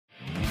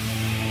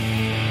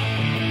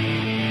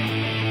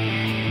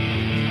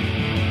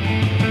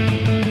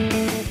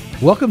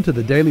Welcome to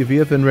the Daily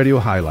VFN Radio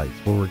Highlights,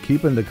 where we're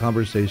keeping the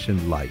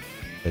conversation light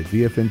at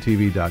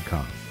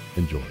VFNTV.com.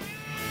 Enjoy.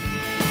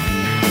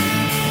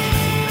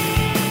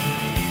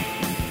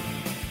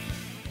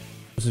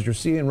 As you're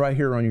seeing right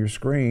here on your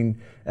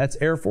screen, that's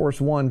Air Force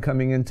One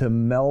coming into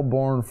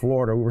Melbourne,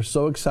 Florida. We're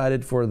so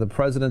excited for the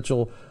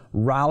presidential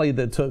rally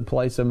that took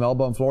place in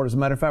Melbourne, Florida. As a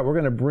matter of fact, we're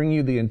going to bring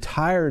you the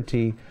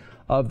entirety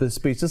of the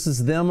speech. This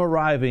is them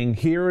arriving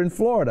here in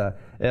Florida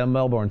in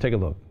Melbourne. Take a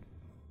look.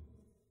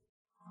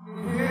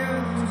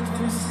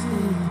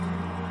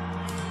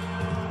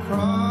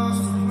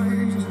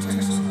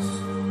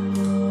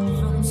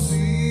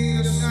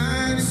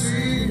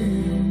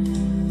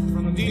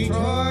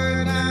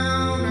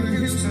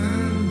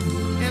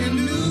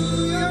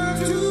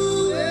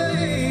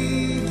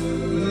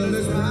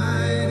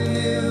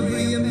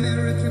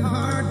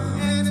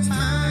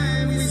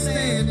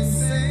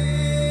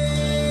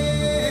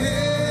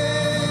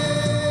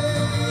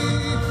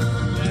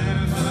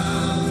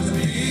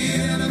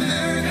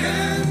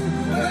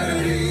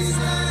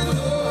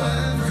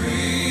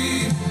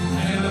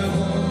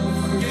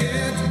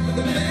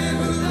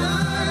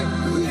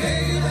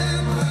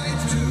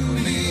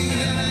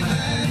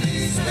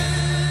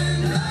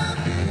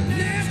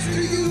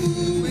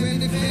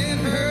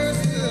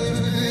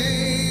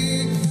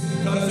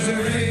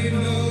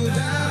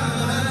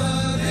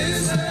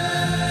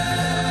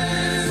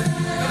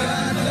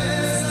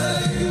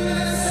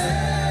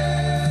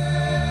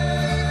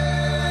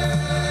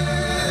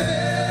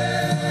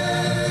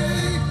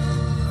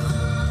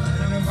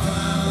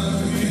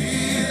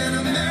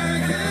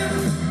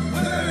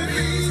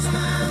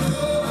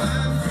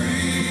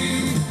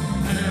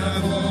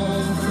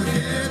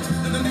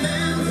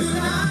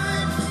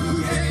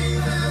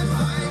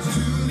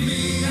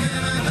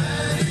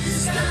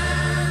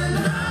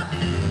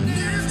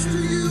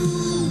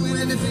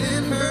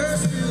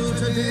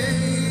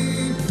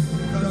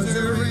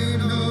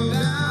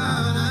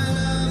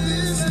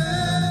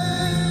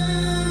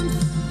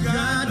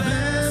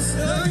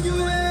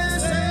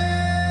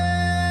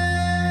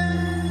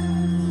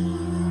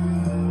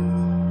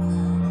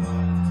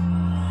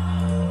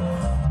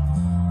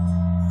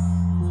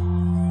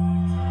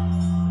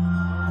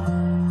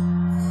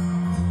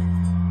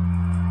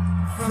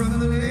 From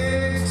the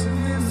lakes of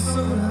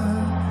Minnesota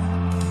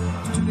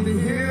to the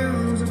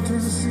hills of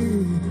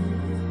Tennessee,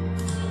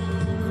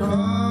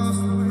 across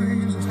the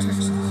plains of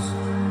Texas,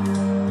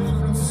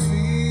 from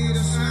sea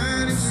to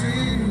shining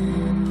sea,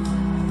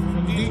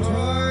 from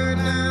Detroit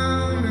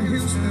down to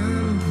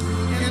Houston,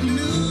 and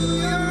New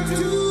York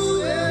to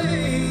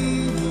LA.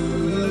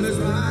 Well, there's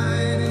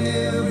light in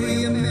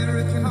every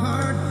American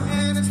heart,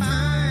 and it's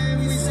time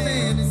we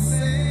stand and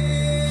say,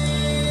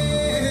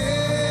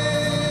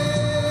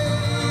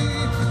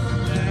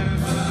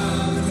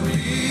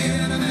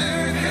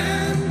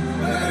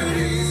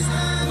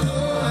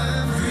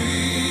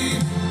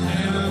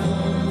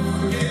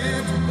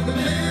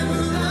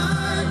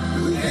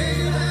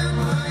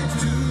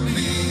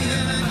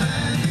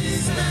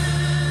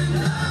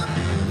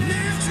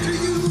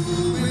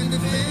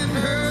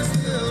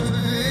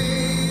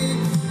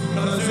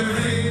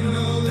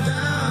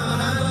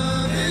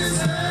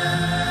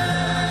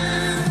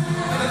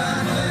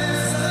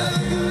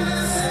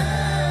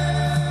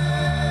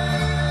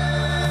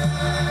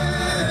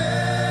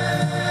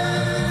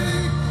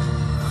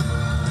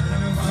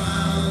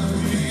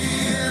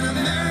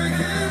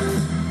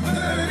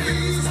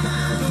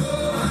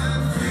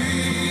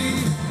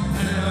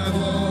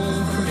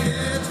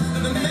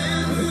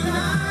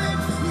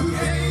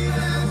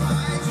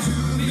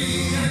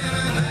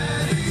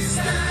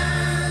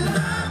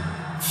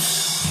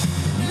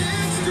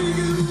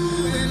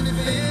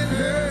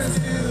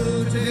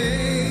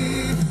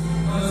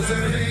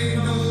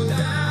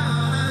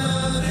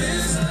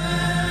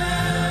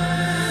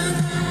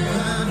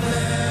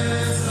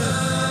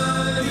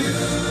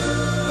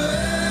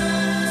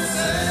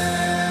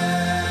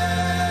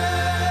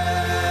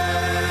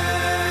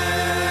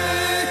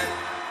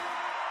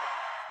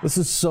 This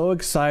is so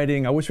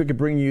exciting. I wish we could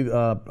bring you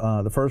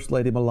the First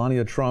Lady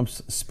Melania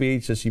Trump's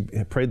speech as she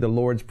prayed the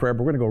Lord's Prayer.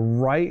 But we're going to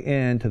go right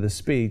into the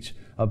speech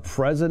of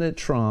President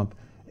Trump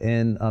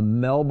in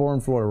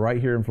Melbourne, Florida,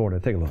 right here in Florida.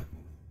 Take a look.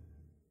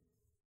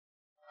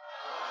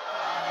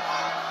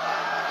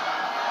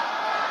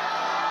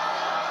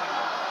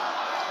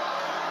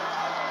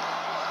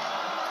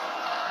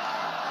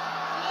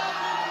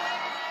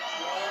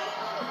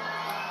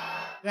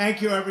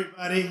 Thank you,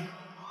 everybody.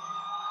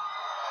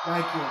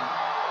 Thank you.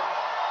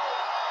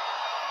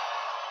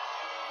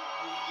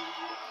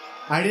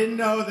 I didn't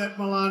know that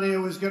Melania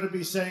was going to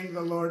be saying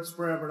the Lord's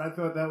Prayer, but I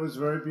thought that was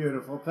very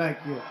beautiful. Thank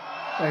you.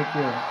 Thank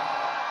you.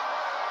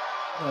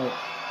 Right.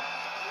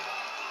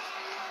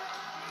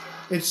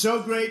 It's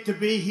so great to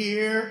be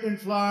here in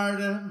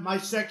Florida, my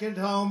second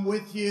home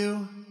with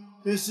you.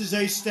 This is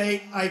a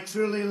state I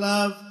truly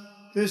love.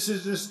 This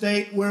is a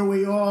state where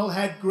we all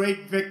had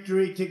great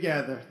victory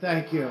together.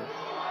 Thank you.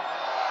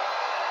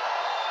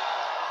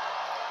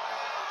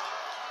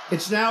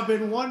 It's now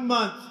been 1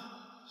 month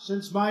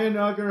since my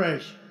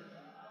inauguration.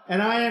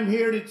 and I am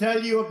here to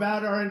tell you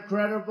about our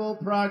incredible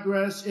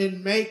progress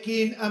in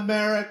making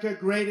America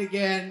great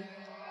again.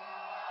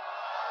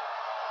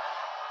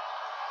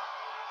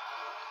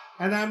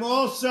 And I'm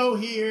also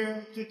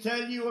here to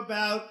tell you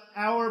about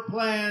our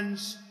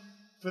plans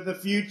for the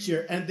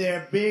future, and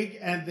they're big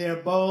and they're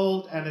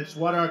bold, and it's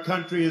what our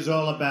country is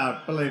all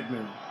about, believe me.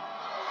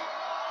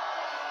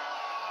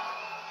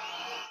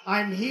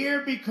 I'm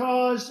here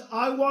because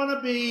I want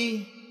to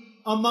be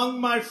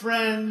among my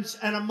friends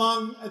and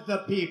among the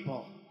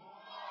people.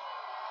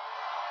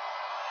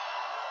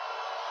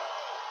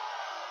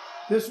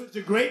 This was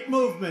a great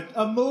movement,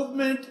 a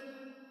movement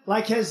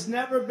like has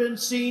never been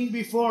seen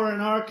before in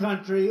our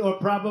country or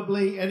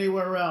probably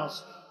anywhere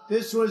else.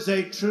 This was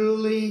a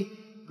truly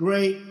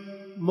great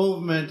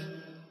movement,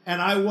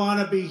 and I want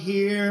to be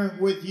here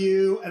with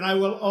you, and I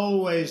will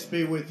always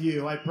be with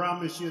you. I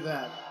promise you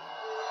that.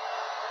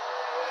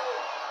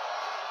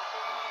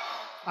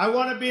 I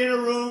want to be in a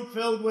room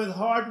filled with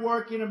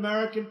hardworking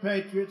American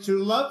patriots who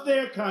love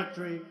their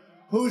country,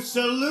 who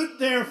salute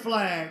their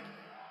flag,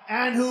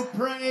 and who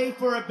pray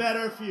for a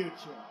better future.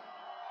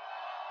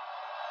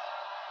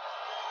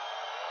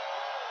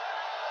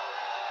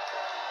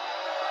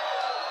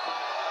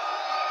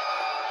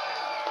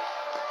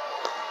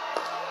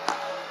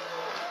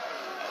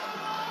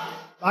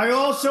 I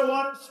also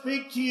want to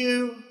speak to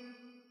you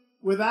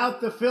without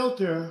the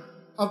filter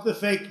of the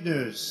fake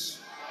news.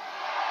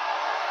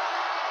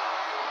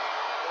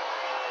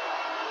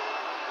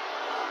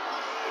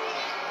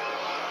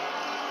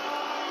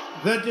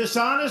 The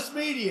dishonest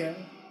media,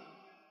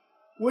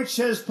 which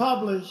has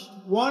published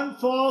one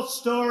false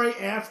story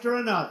after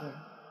another,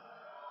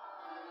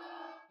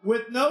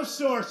 with no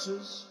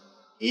sources,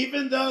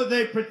 even though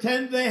they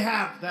pretend they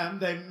have them,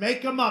 they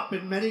make them up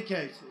in many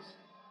cases.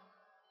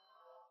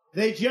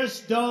 They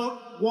just don't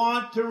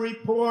want to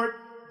report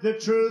the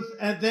truth,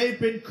 and they've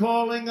been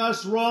calling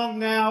us wrong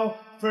now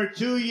for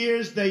 2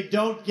 years. They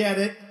don't get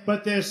it,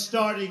 but they're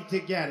starting to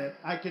get it.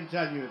 I can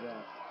tell you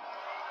that.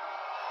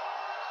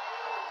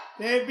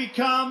 They've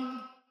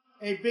become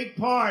a big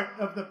part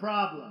of the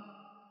problem.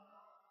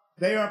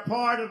 They are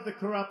part of the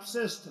corrupt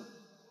system.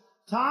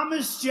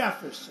 Thomas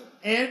Jefferson,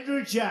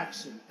 Andrew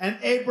Jackson, and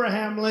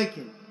Abraham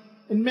Lincoln,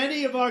 and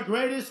many of our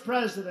greatest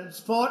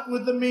presidents fought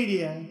with the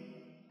media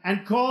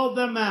and called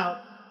them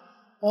out,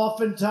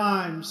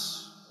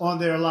 oftentimes, on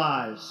their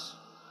lies.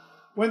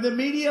 When the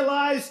media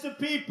lies to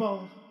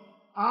people,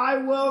 I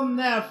will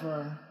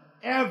never,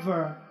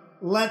 ever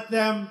let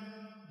them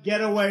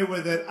get away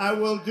with it. I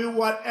will do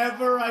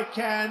whatever I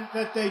can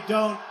that they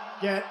don't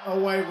get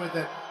away with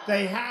it.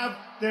 They have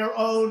their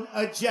own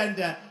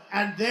agenda,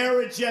 and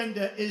their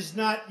agenda is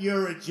not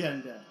your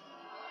agenda.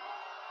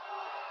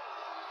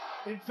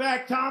 In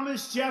fact,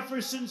 Thomas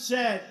Jefferson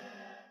said,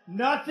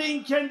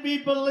 "Nothing can be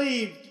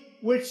believed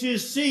which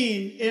is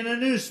seen in a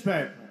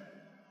newspaper.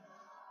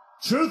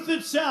 Truth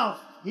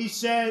itself," he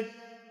said,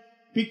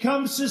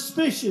 "becomes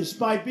suspicious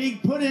by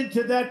being put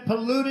into that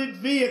polluted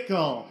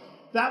vehicle."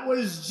 That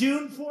was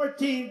June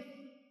 14th,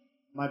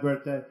 my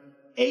birthday,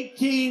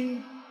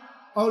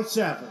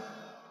 1807.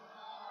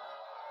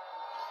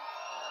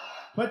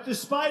 But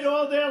despite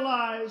all their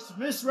lies,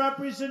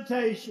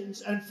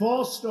 misrepresentations, and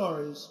false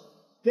stories,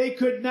 they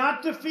could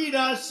not defeat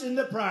us in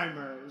the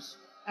primaries,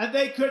 and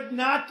they could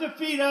not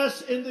defeat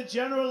us in the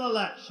general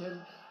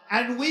election,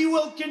 and we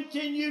will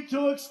continue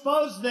to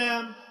expose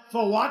them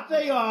for what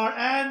they are,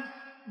 and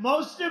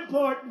most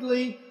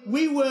importantly,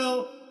 we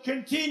will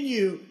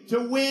continue to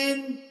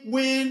win,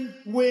 win,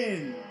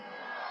 win.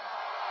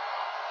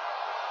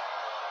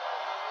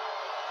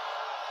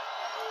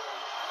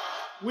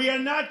 We are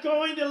not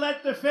going to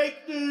let the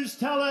fake news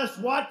tell us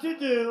what to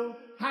do,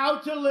 how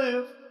to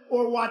live,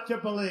 or what to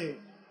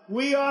believe.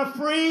 We are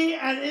free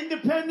and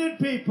independent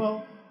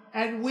people,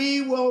 and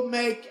we will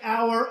make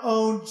our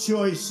own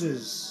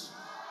choices.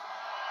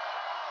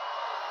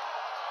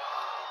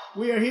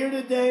 We are here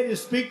today to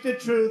speak the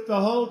truth,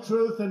 the whole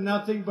truth, and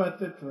nothing but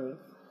the truth.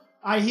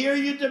 I hear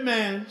your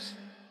demands,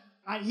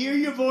 I hear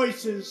your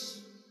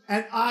voices,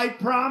 and I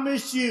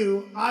promise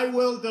you I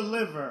will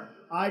deliver.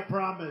 I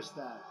promise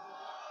that.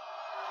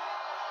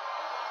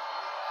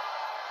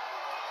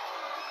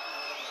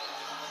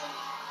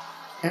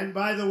 And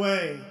by the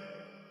way,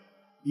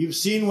 you've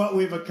seen what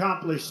we've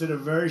accomplished in a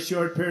very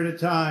short period of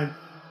time.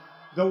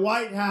 The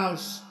White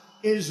House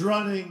is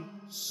running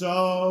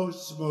so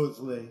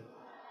smoothly.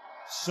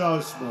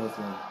 So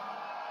smoothly.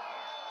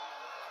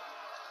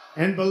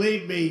 And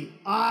believe me,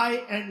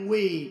 I and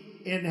we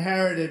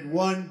inherited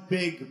one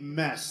big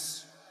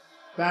mess.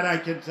 That I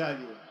can tell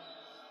you.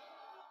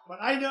 But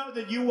I know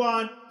that you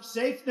want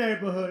safe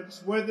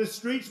neighborhoods where the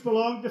streets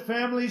belong to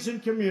families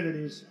and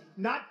communities,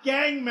 not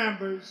gang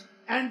members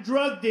and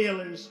drug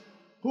dealers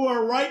who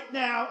are right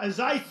now, as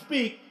I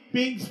speak,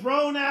 being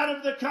thrown out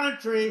of the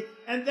country,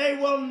 and they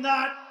will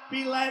not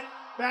be let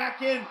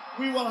back in.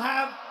 We will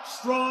have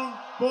strong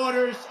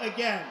borders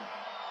again.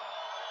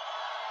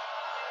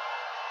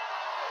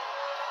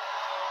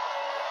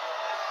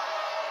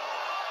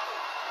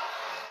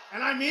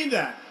 And I mean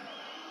that.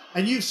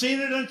 And you've seen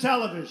it on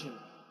television.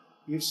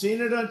 You've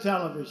seen it on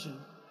television.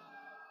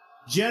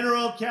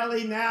 General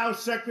Kelly, now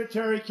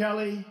Secretary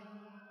Kelly,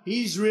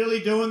 he's really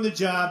doing the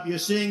job. You're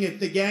seeing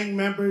it, the gang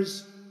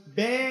members,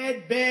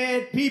 bad,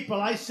 bad people.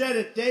 I said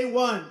it day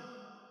one,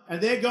 and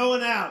they're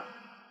going out,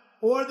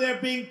 or they're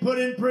being put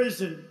in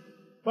prison.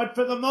 But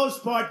for the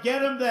most part,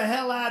 get them the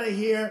hell out of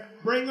here,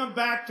 bring them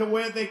back to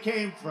where they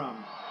came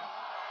from.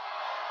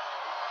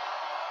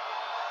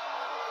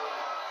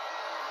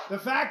 The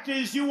fact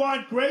is, you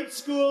want great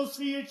schools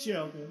for your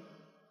children.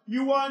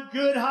 You want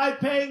good,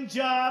 high-paying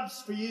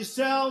jobs for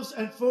yourselves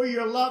and for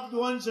your loved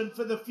ones and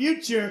for the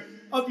future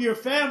of your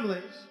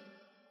families.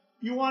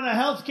 You want a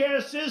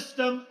healthcare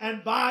system,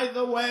 and by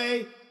the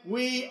way,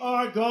 we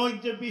are going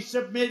to be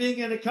submitting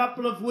in a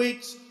couple of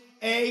weeks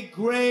a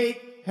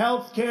great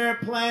healthcare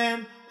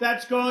plan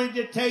that's going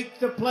to take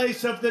the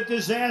place of the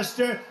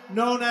disaster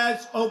known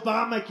as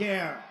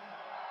Obamacare.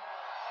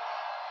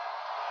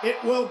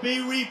 It will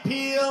be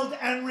repealed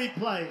and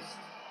replaced.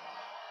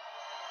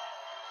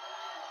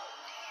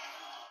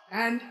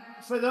 And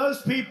for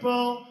those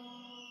people,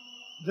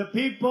 the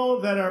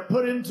people that are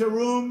put into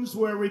rooms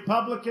where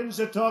Republicans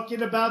are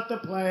talking about the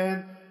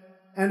plan,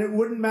 and it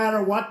wouldn't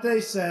matter what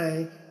they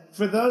say,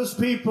 for those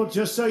people,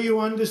 just so you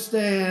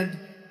understand,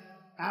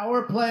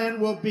 our plan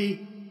will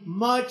be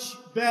much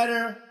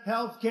better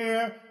health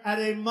care at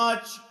a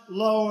much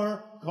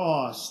lower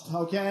cost,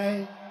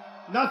 okay?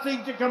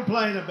 Nothing to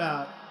complain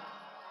about.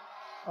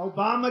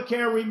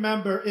 Obamacare,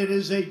 remember, it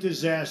is a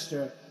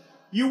disaster.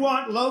 You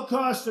want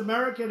low-cost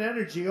American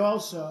energy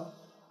also,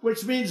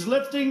 which means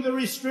lifting the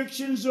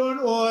restrictions on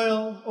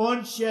oil,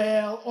 on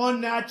shale, on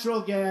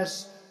natural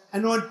gas,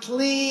 and on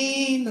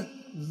clean,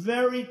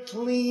 very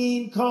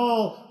clean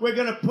coal. We're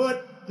going to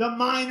put the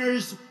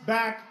miners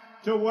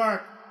back to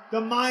work.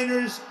 The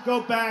miners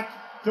go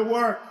back to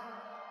work.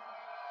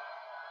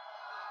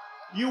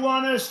 You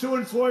want us to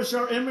enforce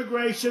our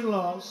immigration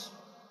laws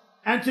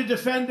and to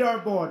defend our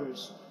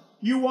borders.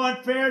 You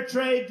want fair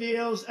trade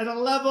deals and a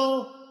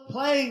level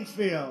playing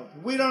field.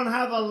 We don't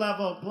have a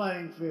level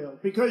playing field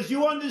because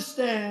you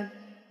understand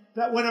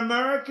that when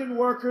American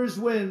workers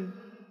win,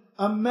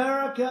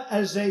 America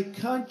as a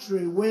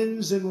country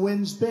wins and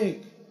wins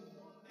big.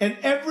 And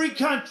every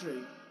country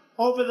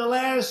over the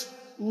last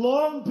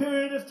long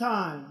period of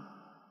time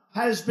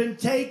has been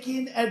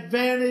taking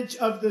advantage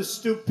of the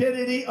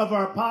stupidity of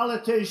our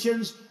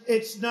politicians.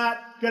 It's not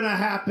going to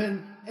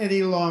happen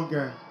any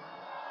longer.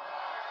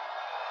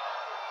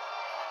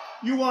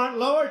 You want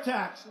lower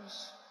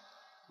taxes,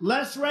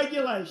 less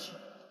regulation,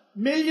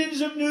 millions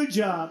of new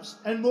jobs,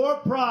 and more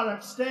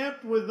products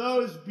stamped with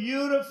those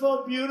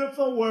beautiful,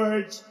 beautiful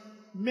words,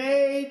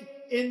 made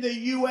in the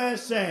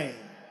USA.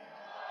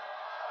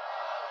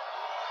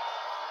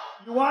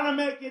 You want to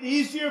make it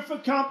easier for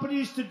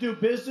companies to do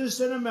business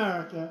in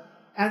America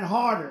and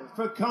harder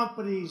for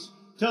companies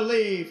to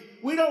leave.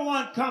 We don't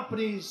want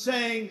companies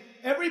saying,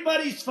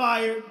 everybody's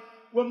fired,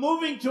 we're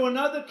moving to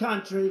another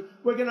country,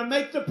 we're going to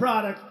make the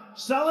product,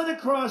 sell it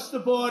across the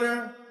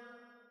border,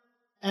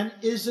 and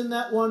isn't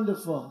that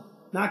wonderful?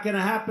 Not going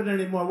to happen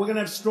anymore. We're going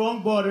to have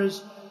strong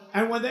borders,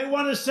 and when they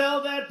want to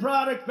sell that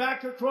product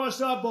back across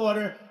our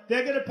border,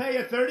 they're going to pay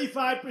a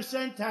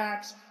 35%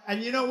 tax,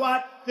 and you know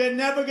what? They're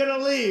never going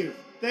to leave.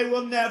 They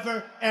will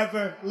never,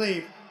 ever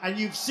leave. And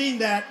you've seen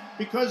that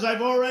because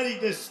I've already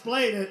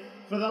displayed it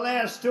for the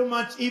last 2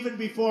 months, even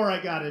before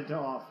I got into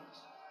office.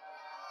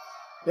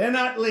 They're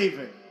not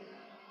leaving.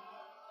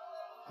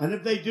 And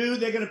if they do,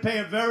 they're going to pay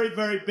a very,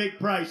 very big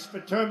price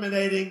for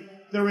terminating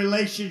the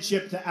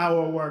relationship to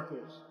our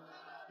workers.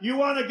 You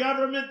want a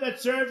government that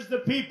serves the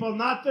people,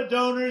 not the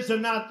donors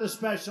and not the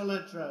special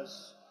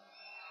interests.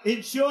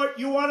 In short,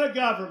 you want a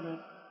government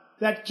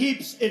that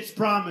keeps its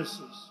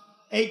promises.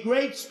 A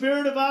great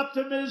spirit of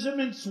optimism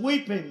and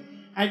sweeping.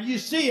 And you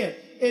see it.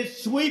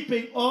 It's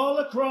sweeping all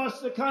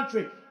across the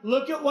country.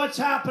 Look at what's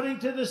happening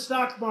to the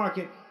stock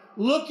market.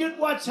 Look at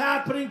what's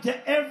happening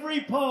to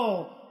every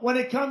poll when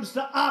it comes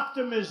to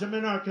optimism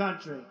in our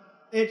country.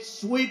 It's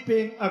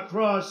sweeping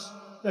across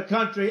the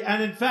country.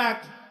 And in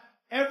fact,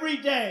 every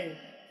day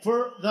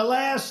for the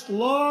last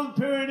long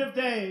period of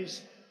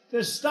days,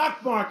 the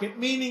stock market,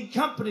 meaning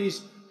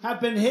companies, have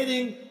been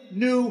hitting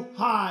new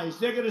highs.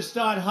 They're going to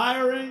start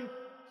hiring.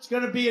 It's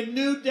going to be a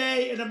new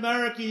day in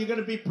America. You're going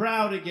to be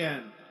proud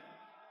again.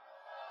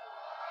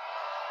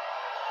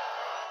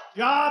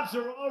 Jobs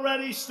are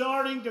already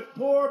starting to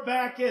pour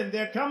back in.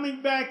 They're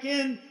coming back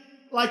in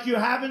like you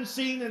haven't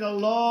seen in a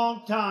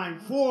long time.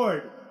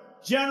 Ford,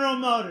 General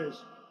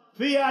Motors,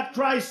 Fiat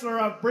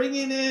Chrysler are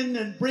bringing in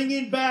and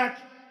bringing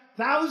back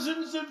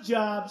thousands of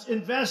jobs,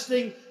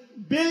 investing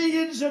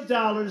billions of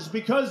dollars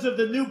because of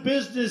the new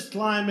business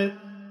climate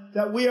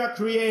that we are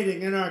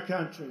creating in our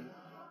country.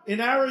 In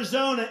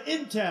Arizona,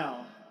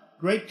 Intel,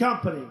 great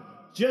company,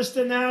 just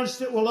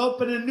announced it will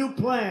open a new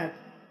plant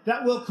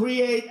that will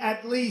create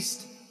at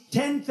least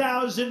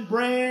 10,000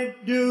 brand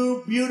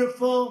new,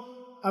 beautiful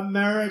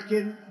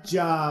American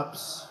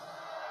jobs.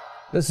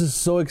 This is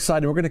so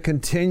exciting. We're going to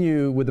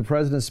continue with the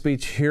president's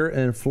speech here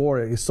in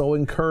Florida. It's so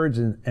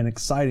encouraging and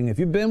exciting. If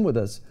you've been with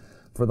us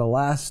for the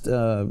last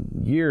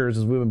years,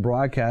 as we've been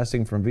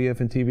broadcasting from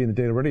VFN-TV and the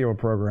Data Radio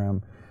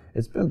program,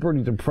 it's been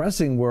pretty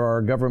depressing where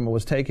our government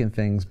was taking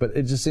things, but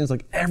it just seems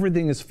like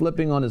everything is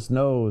flipping on its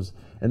nose,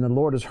 and the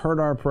Lord has heard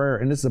our prayer,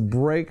 and it's a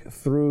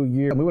breakthrough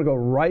year. And we want to go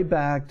right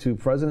back to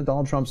President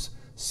Donald Trump's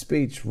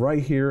speech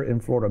right here in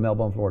Florida,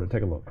 Melbourne, Florida.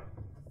 Take a look.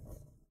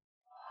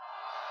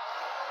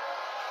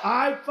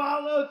 I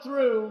followed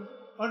through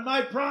on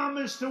my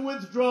promise to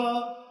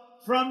withdraw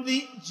from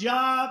the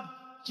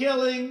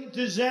job-killing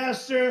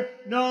disaster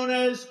known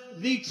as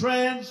the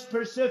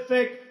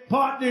Trans-Pacific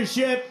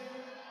Partnership,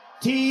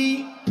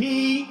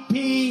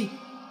 TPP.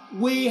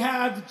 We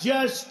have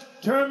just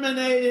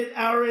terminated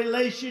our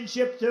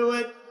relationship to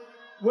it.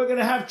 We're going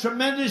to have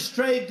tremendous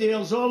trade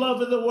deals all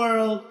over the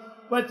world,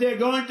 but they're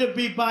going to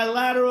be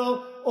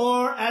bilateral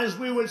or, as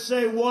we would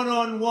say,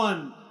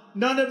 one-on-one.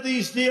 None of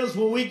these deals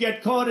will we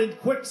get caught in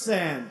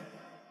quicksand,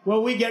 where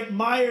we get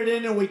mired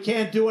in and we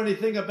can't do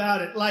anything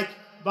about it, like,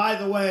 by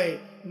the way,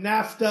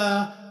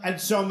 NAFTA and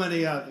so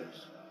many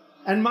others.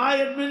 And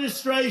my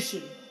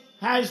administration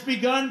has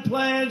begun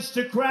plans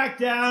to crack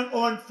down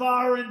on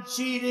foreign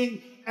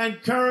cheating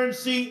and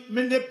currency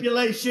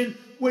manipulation,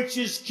 which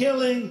is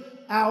killing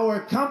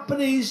our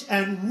companies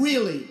and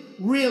really,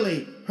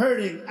 really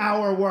hurting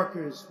our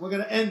workers. We're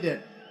going to end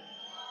it.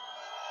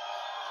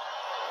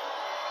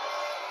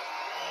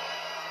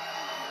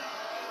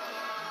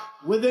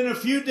 Within a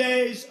few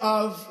days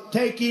of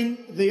taking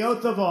the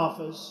oath of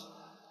office,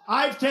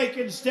 I've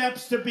taken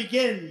steps to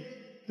begin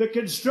the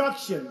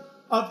construction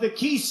of the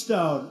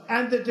Keystone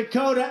and the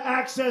Dakota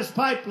Access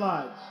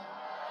Pipelines.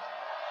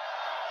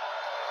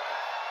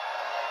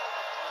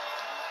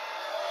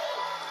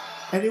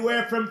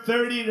 Anywhere from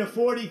 30 to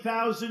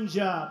 40,000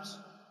 jobs.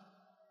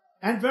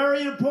 And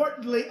very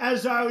importantly,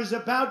 as I was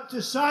about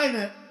to sign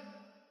it,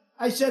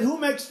 I said, who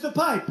makes the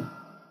pipe?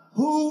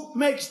 Who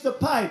makes the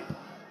pipe?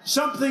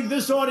 Something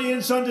this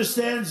audience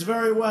understands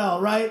very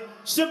well, right?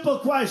 Simple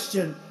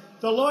question.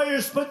 The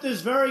lawyers put this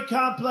very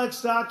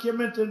complex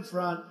document in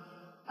front.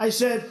 I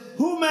said,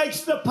 who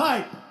makes the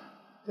pipe?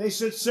 They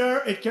said,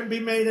 sir, it can be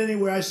made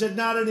anywhere. I said,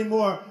 not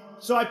anymore.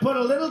 So I put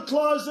a little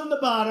clause on the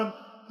bottom.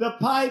 The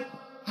pipe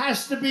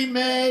has to be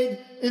made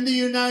in the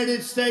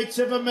United States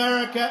of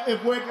America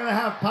if we're going to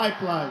have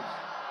pipelines.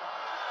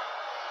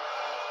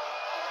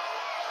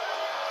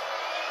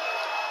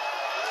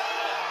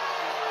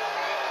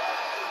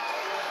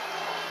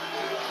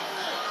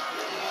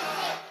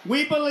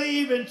 We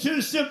believe in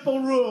two simple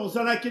rules,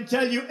 and I can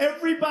tell you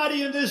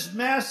everybody in this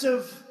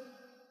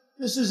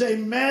is a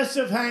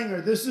massive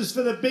hangar. This is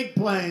for the big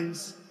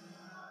planes.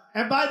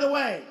 And by the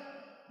way,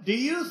 do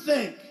you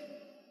think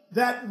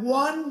that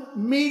one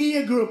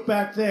media group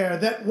back there,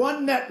 that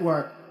one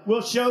network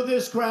will show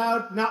this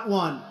crowd? Not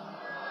one.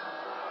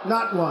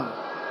 Not one.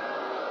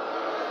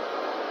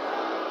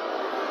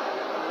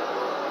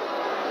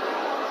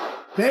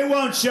 They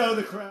won't show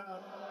the crowd.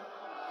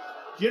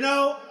 You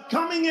know,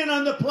 coming in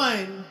on the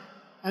plane,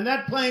 and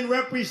that plane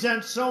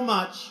represents so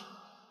much,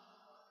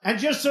 and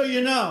just so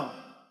you know,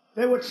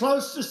 they were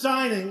close to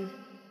signing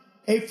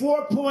a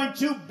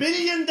 $4.2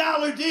 billion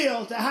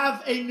deal to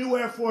have a new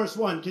Air Force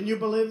One. Can you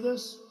believe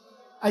this?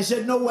 I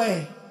said, no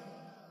way.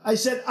 I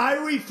said, I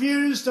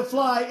refuse to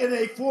fly in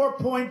a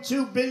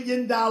 $4.2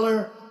 billion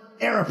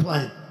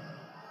airplane.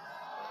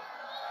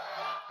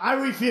 I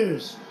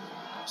refuse.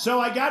 So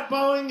I got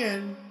Boeing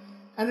in.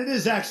 And it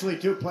is actually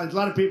two planes. A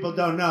lot of people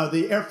don't know.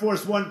 The Air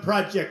Force One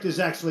project is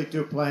actually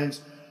two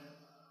planes.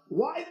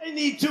 Why they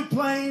need two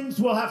planes,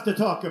 we'll have to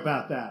talk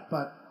about that.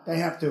 But they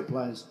have two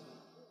planes.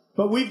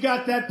 But we've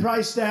got that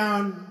price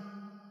down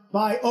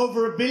by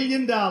over $1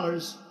 billion.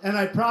 And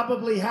I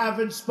probably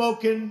haven't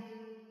spoken,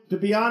 to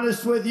be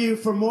honest with you,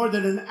 for more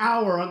than an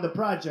hour on the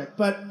project.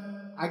 But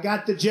I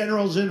got the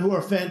generals in who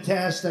are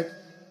fantastic.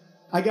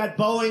 I got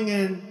Boeing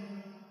in.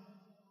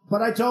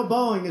 But I told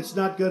Boeing it's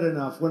not good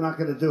enough. We're not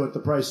going to do it. The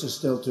price is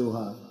still too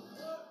high.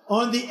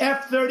 On the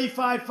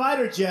F-35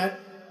 fighter jet,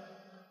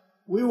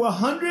 we were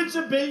hundreds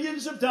of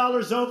billions of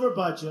dollars over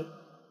budget.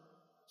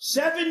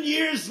 7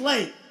 years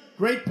late.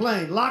 Great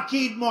plane.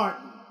 Lockheed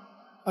Martin.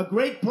 A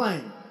great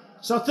plane.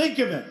 So think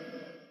of it.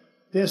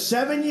 They're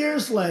 7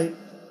 years late.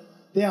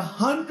 They're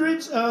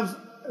hundreds of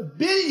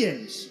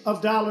billions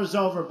of dollars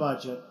over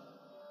budget.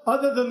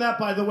 Other than that,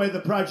 by the way, the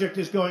project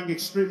is going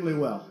extremely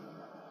well.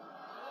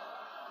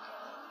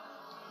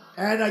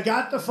 And I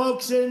got the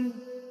folks in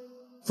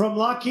from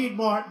Lockheed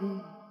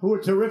Martin, who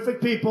are terrific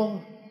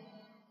people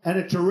and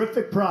a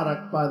terrific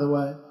product, by the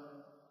way.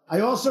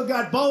 I also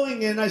got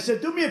Boeing in. I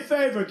said, do me a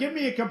favor, give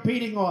me a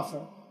competing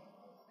offer.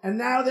 And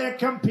now they're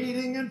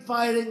competing and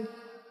fighting.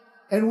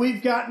 And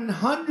we've gotten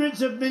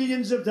hundreds of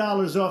millions of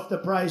dollars off the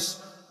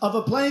price of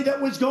a plane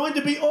that was going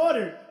to be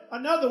ordered.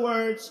 In other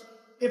words,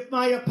 if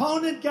my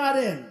opponent got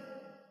in,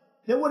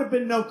 there would have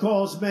been no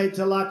calls made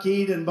to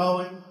Lockheed and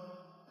Boeing.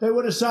 They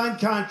would have signed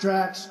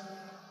contracts.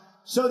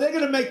 So they're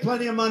going to make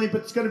plenty of money,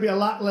 but it's going to be a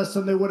lot less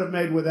than they would have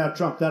made without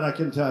Trump, that I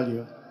can tell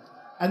you.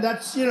 And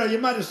that's, you know, you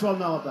might as well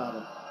know about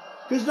it.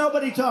 Because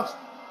nobody talks.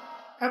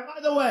 And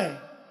by the way,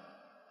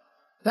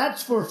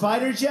 that's for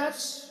fighter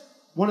jets.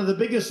 one of the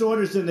biggest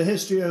orders in the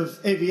history of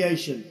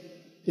aviation,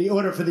 the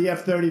order for the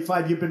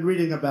F-35. You've been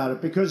reading about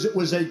it because it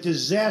was a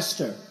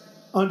disaster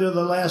under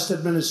the last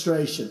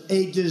administration,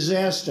 a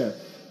disaster.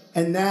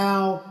 And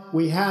now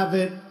we have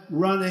it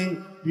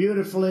running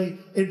beautifully.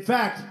 In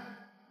fact,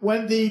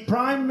 when the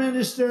Prime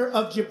Minister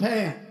of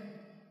Japan,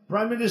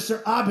 Prime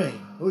Minister Abe,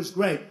 who's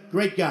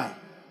great guy,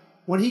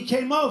 when he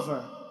came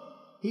over,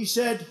 he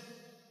said,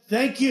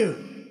 "Thank you."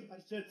 I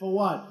said, "For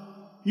what?"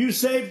 "You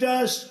saved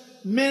us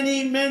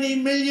many, many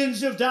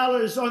millions of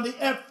dollars on the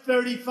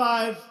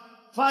F-35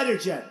 fighter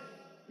jet.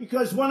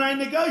 Because when I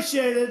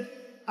negotiated,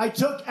 I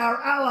took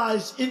our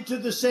allies into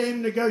the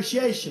same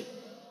negotiation."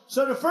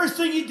 So the first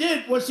thing he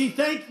did was he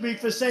thanked me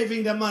for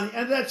saving them money.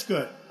 And that's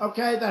good.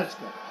 Okay, that's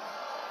good.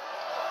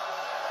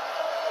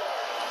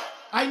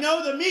 I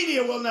know the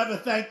media will never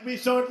thank me,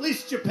 so at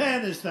least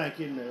Japan is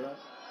thanking me, right?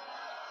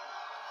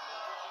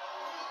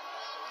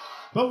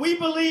 But we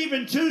believe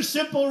in two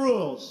simple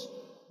rules: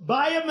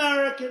 buy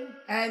American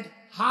and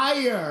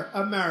hire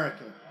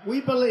American.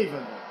 We believe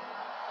in it.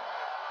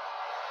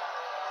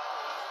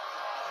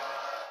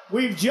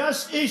 We've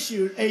just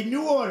issued a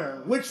new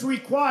order which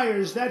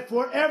requires that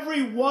for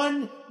every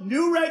one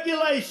new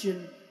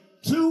regulation,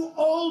 2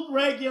 old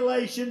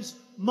regulations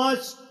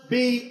must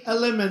be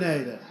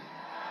eliminated.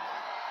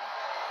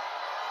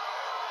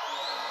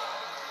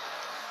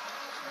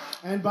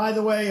 And by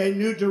the way, a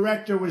new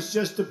director was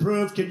just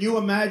approved. Can you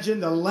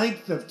imagine the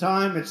length of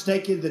time it's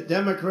taken the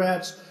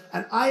Democrats?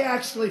 And I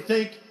actually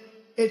think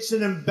it's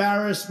an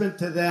embarrassment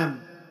to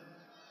them.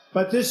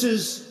 But this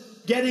is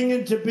getting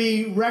into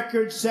be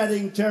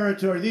record-setting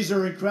territory. These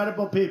are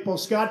incredible people.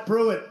 Scott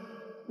Pruitt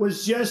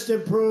was just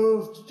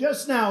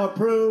now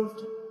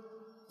approved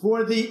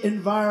for the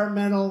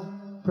Environmental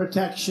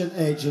Protection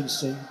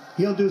Agency.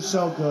 He'll do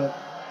so good.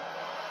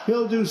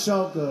 He'll do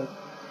so good.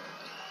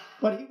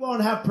 But he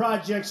won't have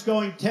projects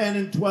going 10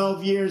 and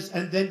 12 years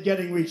and then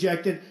getting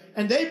rejected.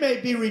 And they may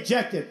be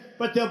rejected,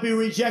 but they'll be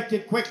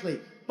rejected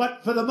quickly.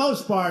 But for the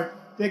most part,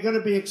 they're going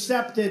to be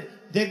accepted.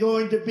 They're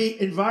going to be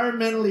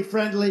environmentally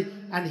friendly,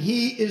 and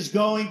he is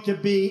going to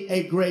be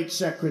a great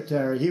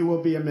secretary. He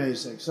will be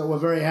amazing. So we're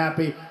very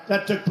happy.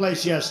 That took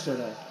place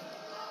yesterday.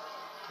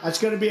 That's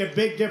going to be a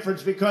big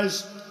difference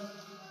because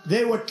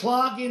they were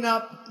clogging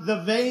up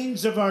the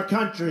veins of our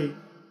country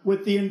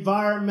with the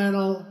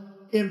environmental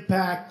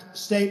impact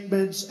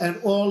statements and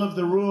all of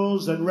the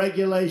rules and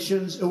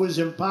regulations. It was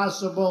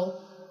impossible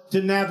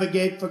to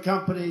navigate for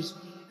companies.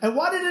 And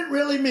what did it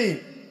really mean?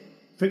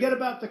 Forget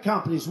about the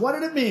companies. What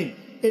did it mean?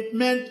 It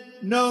meant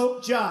no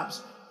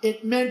jobs.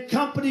 It meant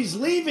companies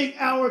leaving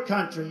our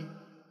country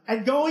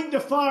and going to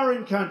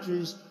foreign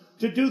countries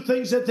to do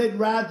things that they'd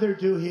rather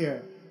do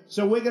here.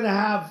 So we're going to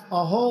have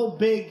a whole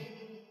big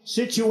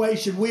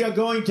situation. We are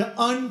going to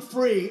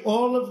unfree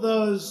all of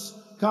those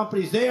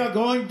companies. They're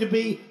going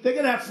to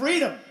have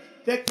freedom.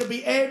 They're to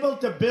be able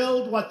to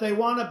build what they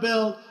want to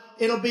build.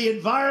 It'll be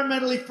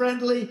environmentally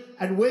friendly,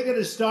 and we're going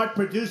to start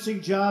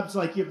producing jobs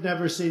like you've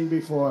never seen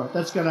before.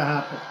 That's going to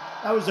happen.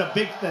 That was a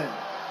big thing.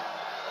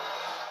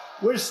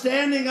 We're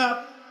standing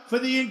up for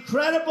the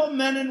incredible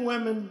men and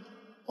women,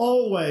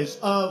 always,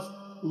 of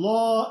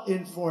law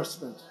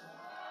enforcement.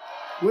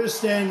 We're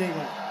standing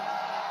up.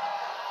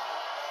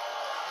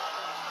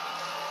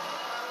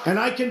 And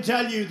I can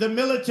tell you, the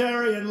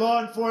military and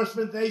law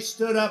enforcement, they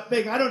stood up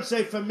big. I don't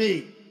say for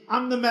me.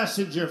 I'm the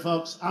messenger,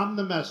 folks. I'm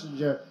the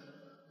messenger.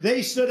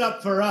 They stood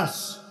up for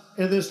us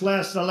in this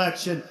last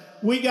election.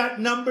 We got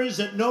numbers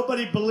that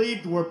nobody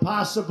believed were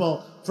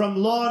possible from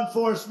law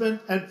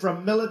enforcement and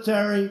from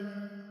military.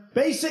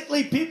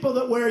 Basically, people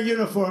that wear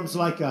uniforms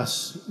like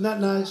us. Isn't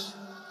that nice?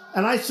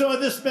 And I saw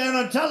this man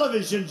on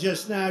television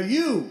just now.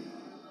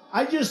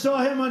 I just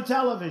saw him on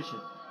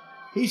television.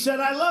 He said,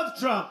 "I love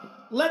Trump.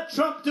 Let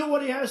Trump do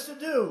what he has to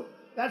do."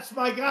 That's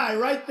my guy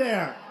right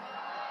there.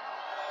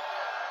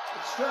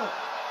 It's Trump.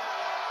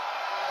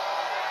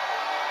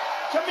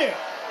 Come here.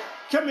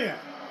 Come here.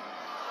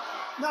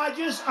 No,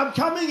 I'm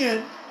coming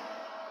in.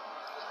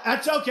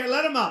 That's okay.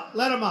 Let him up.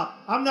 Let him up.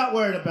 I'm not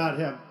worried about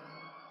him.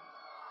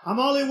 I'm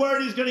only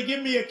worried he's going to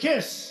give me a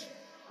kiss.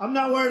 I'm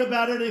not worried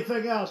about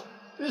anything else.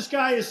 This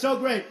guy is so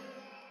great.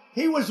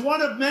 He was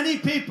one of many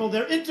people.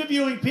 They're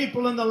interviewing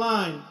people in the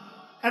line.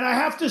 And I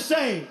have to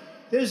say,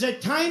 there's a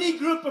tiny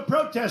group of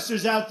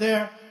protesters out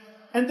there,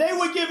 and they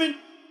were given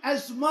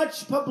as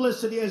much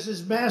publicity as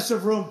this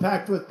massive room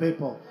packed with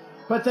people.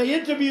 But they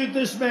interviewed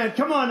this man.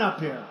 Come on up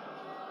here.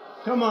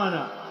 Come on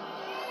up.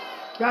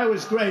 Guy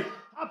was great.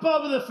 Hop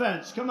over the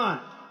fence. Come on.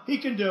 He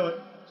can do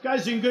it. This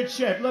guy's in good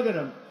shape. Look at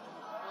him.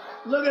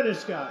 Look at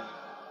this guy.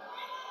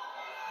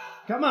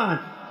 Come on.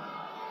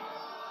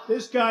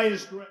 This guy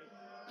is great.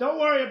 Don't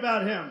worry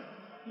about him.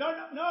 No.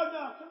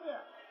 Come here.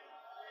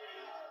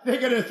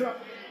 They're going to throw.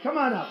 Come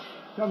on up.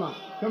 Come on.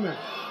 Come here.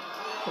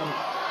 Come on.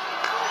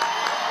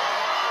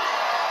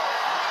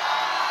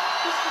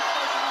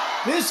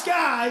 This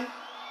guy.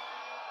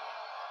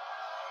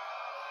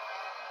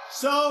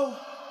 So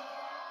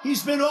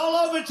he's been all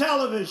over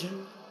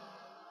television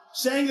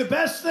saying the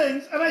best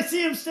things, and I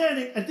see him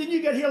standing. And didn't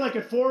you get here like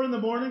at 4 in the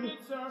morning? Yes,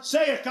 sir.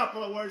 Say a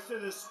couple of words to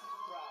this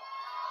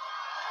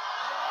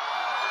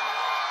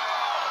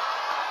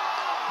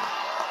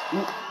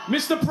crowd.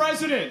 Mr.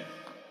 President,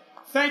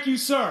 thank you,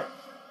 sir.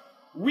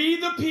 We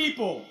the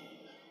people,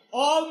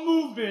 our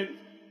movement,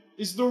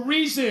 is the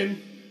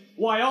reason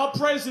why our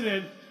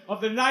president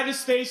of the United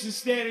States is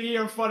standing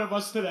here in front of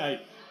us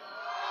today.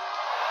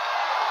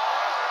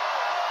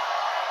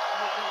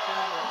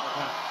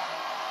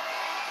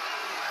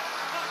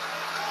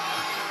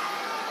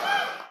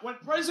 When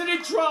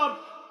President Trump,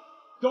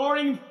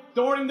 during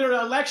their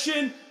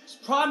election,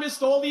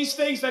 promised all these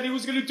things that he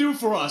was going to do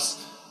for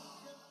us,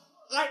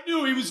 I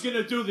knew he was going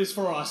to do this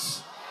for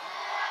us.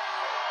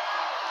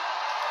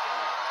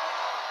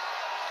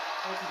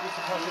 Thank you,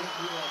 Mr. President.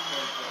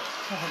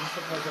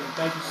 Mr. President,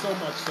 thank you so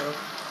much, sir.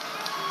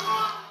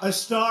 A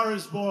star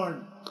is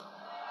born.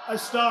 A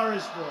star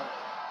is born.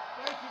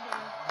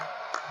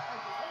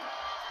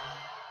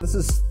 This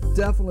is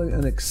definitely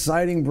an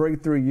exciting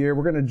breakthrough year.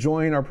 We're going to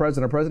join our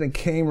president. Our president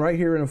came right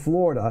here in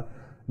Florida,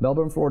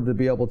 Melbourne, Florida, to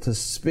be able to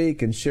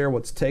speak and share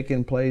what's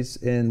taking place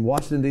in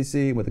Washington,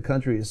 D.C. with the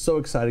country. Is so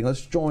exciting.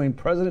 Let's join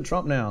President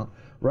Trump now,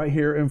 right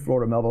here in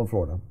Florida, Melbourne,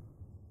 Florida.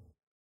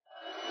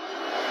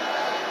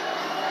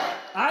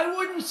 I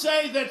wouldn't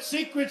say that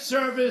Secret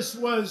Service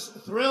was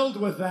thrilled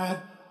with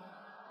that,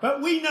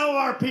 but we know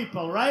our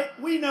people, right?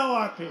 We know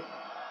our people.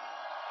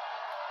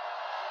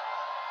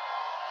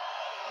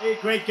 Hey,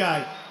 great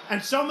guy.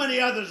 And so many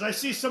others. I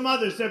see some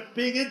others. They're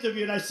being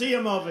interviewed. I see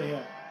them over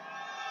here.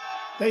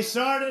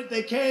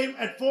 They came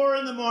at 4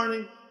 in the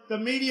morning. The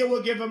media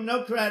will give them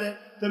no credit.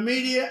 The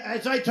media,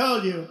 as I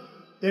told you,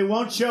 they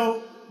won't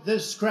show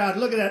this crowd.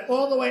 Look at that,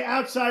 all the way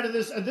outside of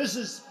this, and this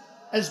is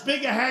as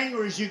big a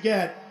hangar as you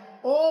get.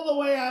 All the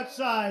way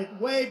outside,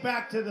 way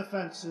back to the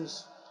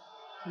fences.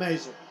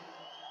 Amazing.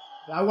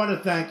 I want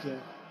to thank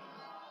you.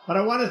 But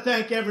I want to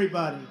thank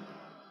everybody.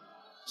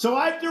 So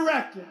I've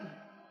directed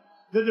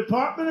the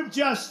Department of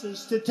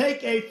Justice to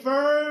take a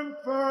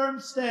firm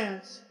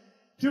stance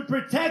to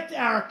protect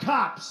our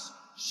cops,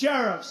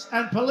 sheriffs,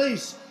 and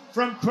police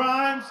from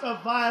crimes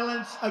of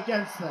violence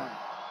against them.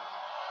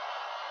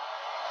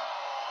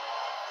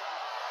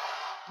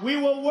 We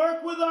will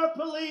work with our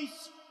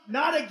police,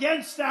 not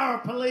against our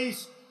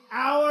police.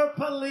 Our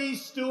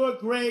police do a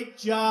great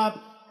job,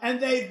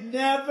 and they've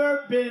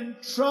never been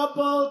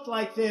troubled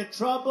like they're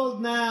troubled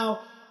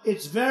now.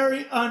 It's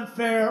very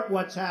unfair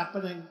what's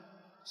happening.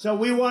 So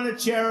we want to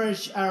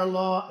cherish our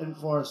law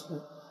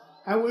enforcement,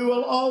 and we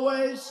will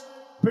always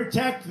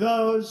protect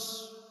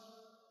those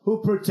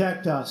who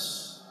protect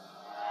us.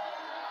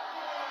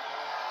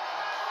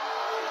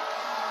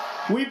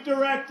 We've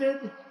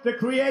directed the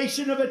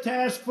creation of a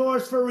task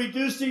force for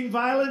reducing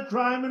violent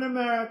crime in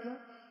America,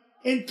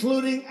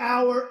 including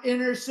our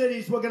inner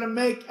cities. We're going to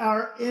make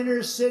our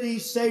inner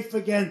cities safe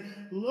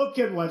again. Look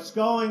at what's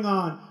going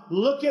on.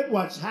 Look at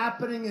what's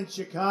happening in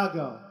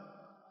Chicago.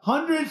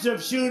 Hundreds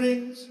of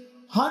shootings,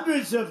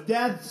 hundreds of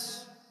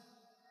deaths.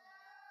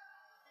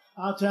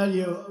 I'll tell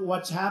you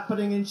what's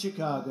happening in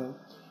Chicago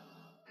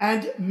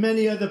and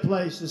many other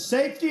places.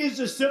 Safety is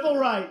a civil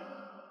right,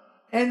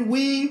 and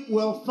we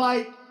will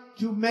fight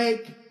to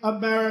make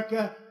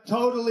America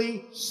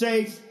totally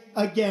safe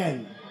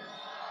again.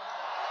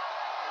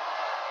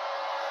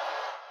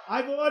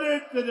 I've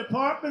ordered the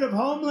Department of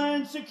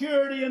Homeland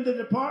Security and the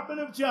Department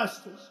of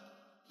Justice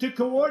to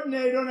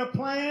coordinate on a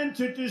plan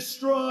to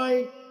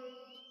destroy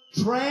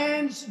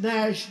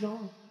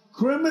transnational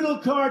criminal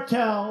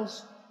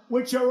cartels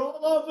which are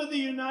all over the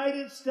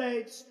United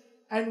States,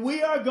 and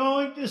we are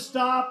going to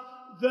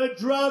stop the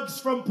drugs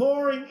from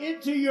pouring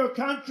into your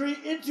country,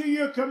 into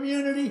your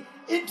community,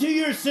 into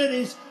your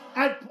cities,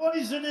 and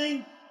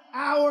poisoning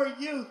our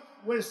youth.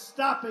 We're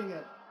stopping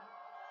it.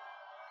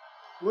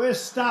 We're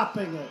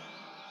stopping it.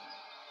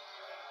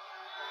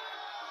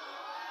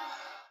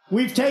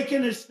 We've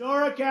taken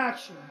historic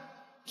action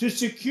to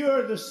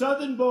secure the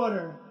southern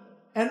border,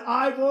 and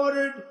I've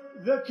ordered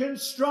the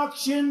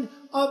construction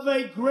of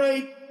a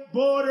great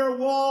border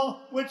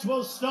wall, which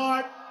will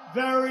start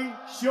very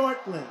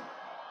shortly.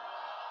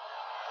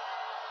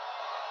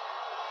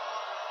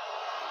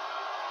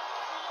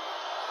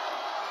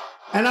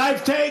 And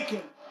I've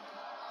taken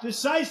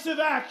decisive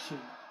action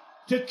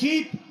to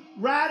keep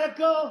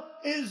radical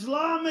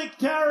Islamic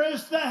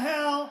terrorists the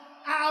hell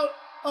out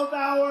of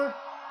our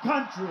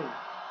country.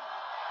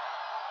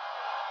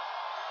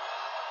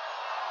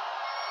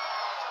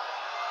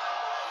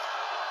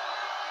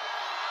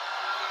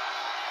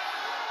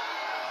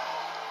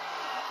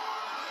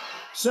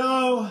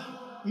 So,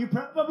 you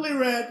probably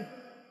read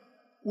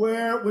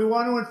where we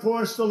want to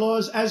enforce the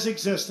laws as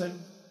existing.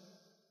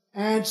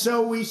 And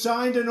so we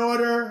signed an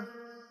order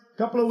a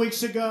couple of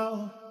weeks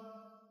ago,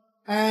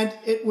 and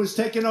it was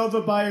taken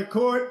over by a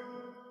court,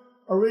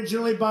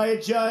 originally by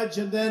a judge,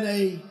 and then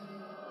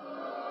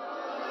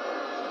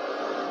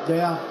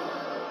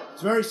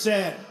it's very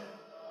sad.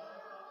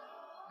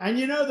 And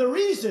you know, the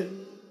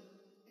reason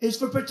is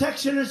for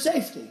protection and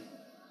safety.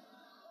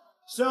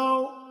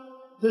 So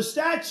the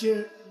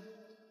statute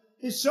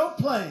is so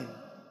plain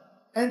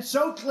and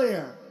so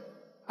clear.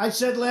 I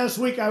said last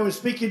week I was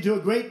speaking to a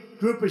great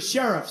group of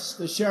sheriffs,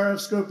 the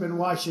sheriffs group in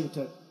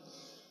Washington.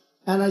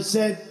 And I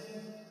said,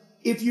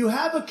 if you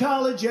have a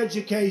college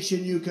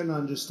education, you can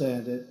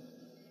understand it.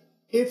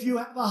 If you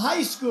have a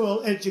high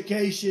school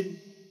education,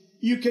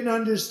 you can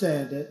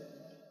understand it.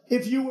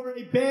 If you were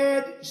a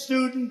bad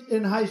student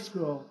in high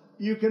school,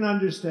 you can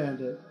understand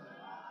it.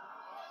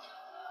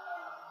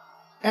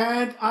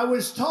 And I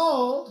was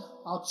told,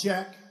 I'll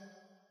check,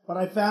 but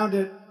I found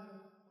it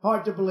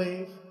hard to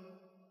believe,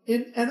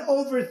 in an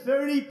over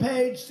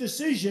 30-page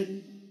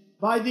decision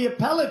by the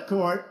appellate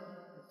court,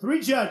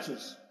 3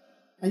 judges.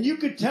 And you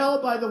could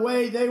tell by the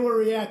way they were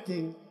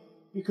reacting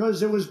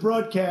because it was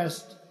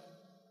broadcast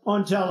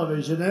on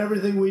television, and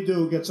everything we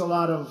do gets a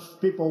lot of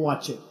people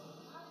watching.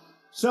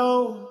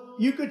 So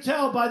you could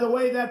tell by the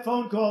way that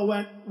phone call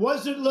went,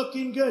 wasn't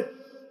looking good.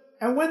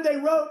 And when they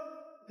wrote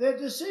their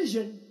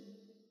decision,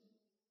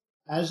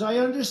 as I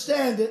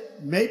understand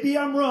it, maybe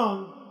I'm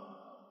wrong,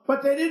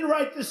 but they didn't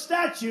write the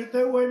statute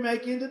they were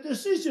making the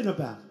decision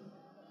about.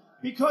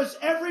 Because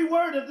every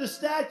word of the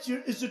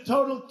statute is a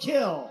total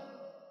kill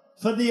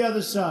for the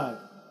other side.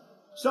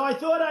 So I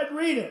thought I'd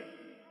read it.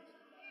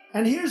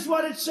 And here's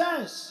what it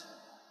says.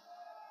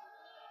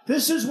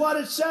 This is what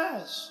it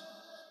says.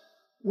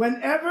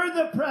 Whenever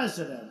the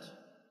president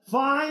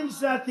finds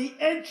that the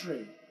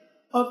entry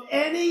of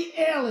any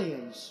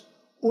aliens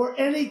or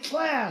any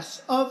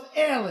class of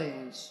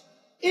aliens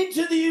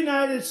into the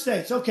United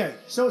States. Okay,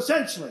 so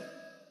essentially,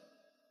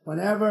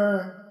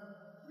 whenever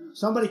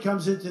somebody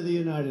comes into the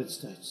United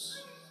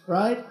States,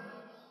 right?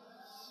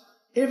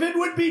 If it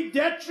would be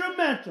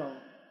detrimental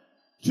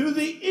to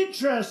the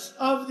interests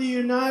of the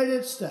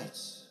United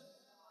States,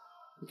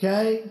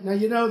 okay? Now,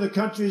 you know the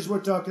countries we're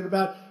talking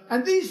about.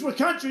 And these were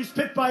countries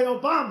picked by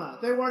Obama.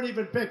 They weren't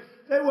even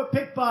picked. They were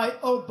picked by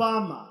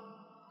Obama.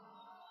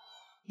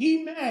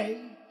 He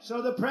may,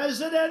 so the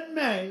president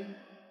may,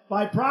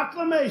 by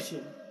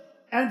proclamation,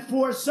 and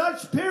for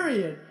such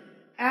period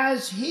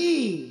as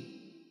he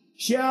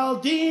shall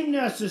deem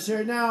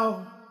necessary.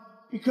 Now,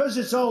 because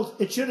it's old,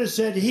 it should have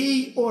said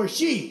he or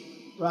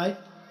she, right?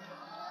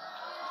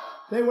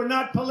 They were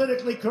not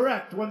politically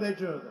correct when they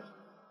drew this.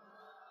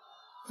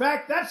 In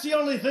fact, that's the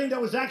only thing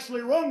that was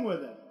actually wrong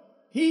with it.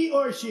 He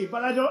or she.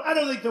 But I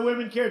don't think the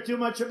women care too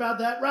much about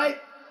that, right?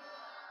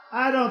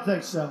 I don't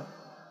think so.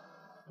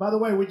 By the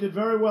way, we did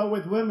very well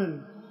with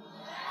women.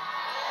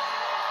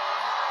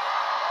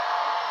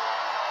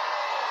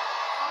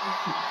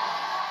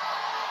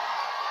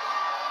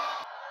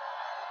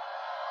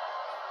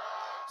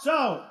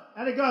 So,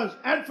 and it goes,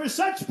 and for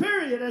such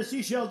period as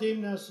he shall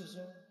deem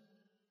necessary,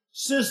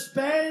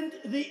 suspend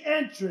the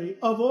entry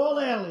of all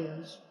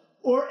aliens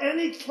or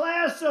any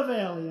class of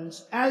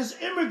aliens as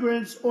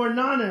immigrants or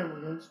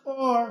non-immigrants,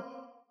 or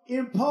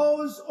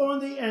impose on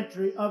the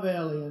entry of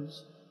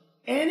aliens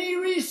any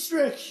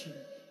restriction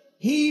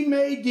he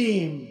may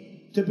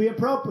deem to be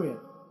appropriate.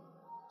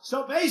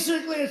 So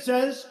basically it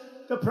says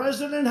the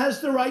president has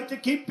the right to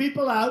keep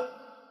people out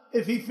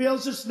if he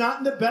feels it's not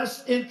in the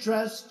best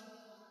interest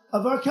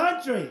of our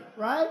country,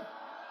 right?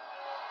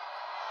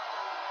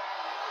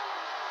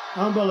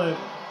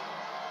 Unbelievable.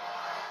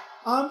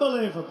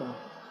 Unbelievable.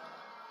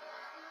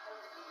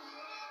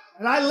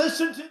 And I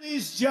listen to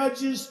these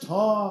judges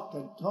talk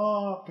and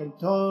talk and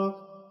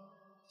talk.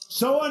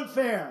 So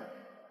unfair.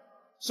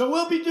 So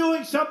we'll be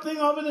doing something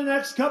over the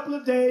next couple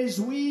of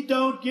days. We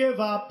don't give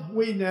up.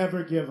 We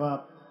never give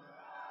up.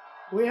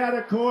 We had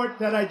a court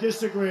that I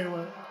disagree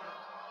with.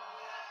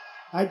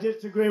 I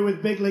disagree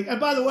with Big League. And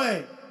by the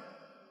way,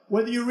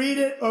 whether you read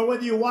it or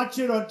whether you watch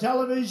it on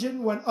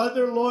television, when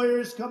other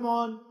lawyers come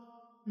on,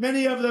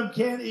 many of them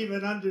can't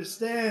even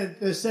understand.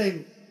 They're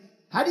saying,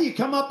 how do you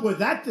come up with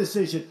that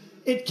decision?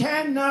 It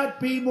cannot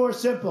be more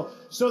simple.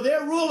 So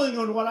they're ruling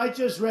on what I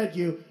just read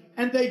you,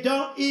 and they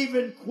don't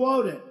even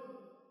quote it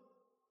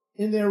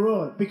in their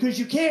ruling. Because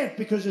you can't,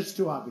 because it's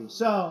too obvious.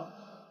 So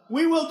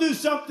we will do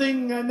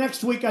something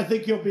next week. I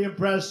think you'll be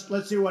impressed.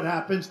 Let's see what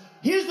happens.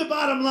 Here's the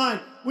bottom line.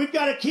 We've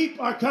got to keep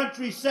our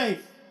country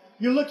safe.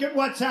 You look at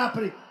what's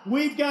happening.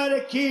 We've got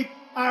to keep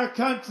our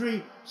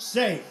country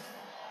safe.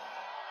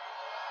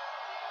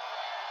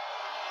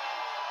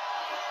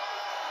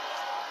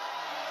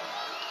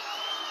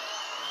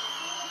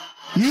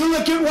 You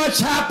look at what's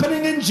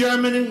happening in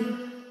Germany.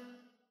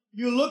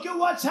 You look at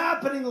what's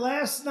happening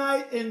last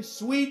night in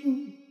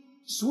Sweden.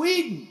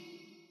 Sweden.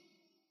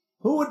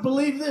 Who would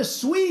believe this?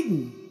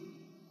 Sweden.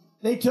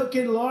 They took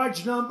in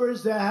large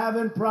numbers. They're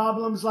having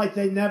problems like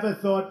they never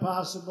thought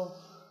possible.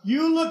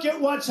 You look at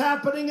what's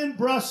happening in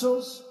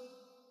Brussels.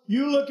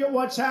 You look at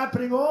what's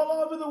happening all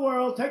over the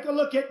world. Take a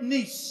look at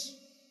Nice.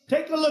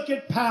 Take a look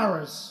at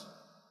Paris.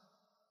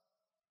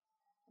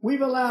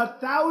 We've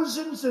allowed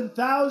thousands and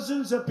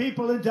thousands of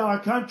people into our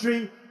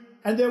country,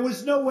 and there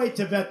was no way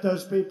to vet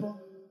those people.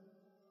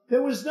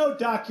 There was no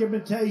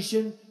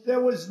documentation. There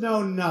was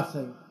no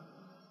nothing.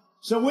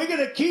 So we're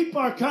going to keep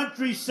our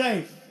country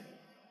safe.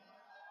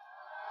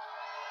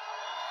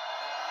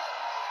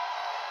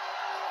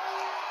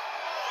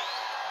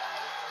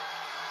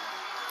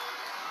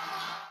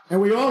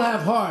 And we all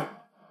have heart,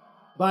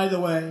 by the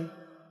way.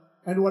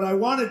 And what I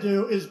want to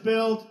do is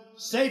build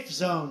safe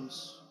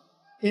zones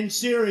in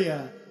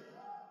Syria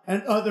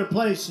and other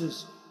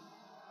places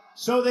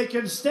so they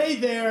can stay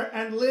there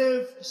and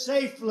live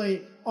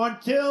safely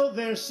until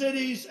their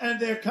cities and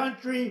their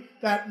country,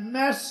 that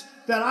mess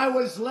that I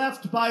was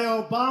left by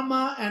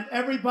Obama and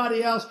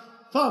everybody else.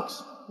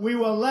 Folks, we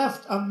were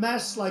left a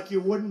mess like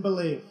you wouldn't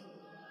believe.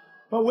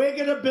 But we're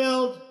going to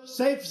build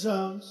safe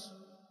zones.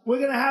 We're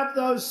going to have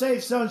those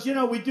safe zones. You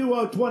know, we do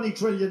owe $20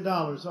 trillion,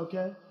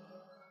 okay?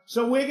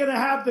 So we're going to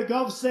have the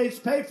Gulf states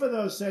pay for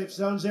those safe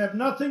zones. They have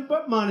nothing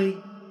but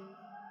money.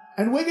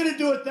 And we're going to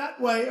do it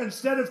that way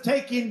instead of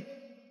taking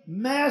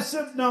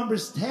massive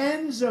numbers,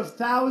 tens of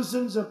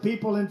thousands of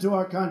people into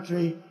our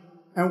country,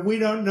 and we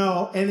don't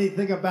know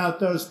anything about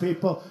those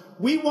people.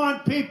 We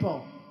want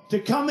people to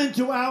come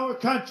into our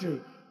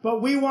country,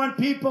 but we want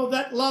people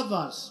that love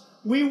us.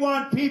 We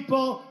want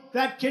people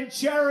that can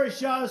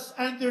cherish us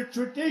and the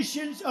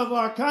traditions of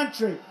our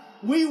country.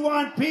 We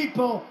want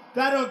people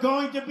that are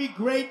going to be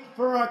great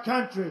for our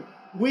country.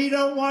 We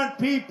don't want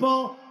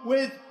people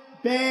with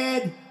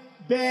bad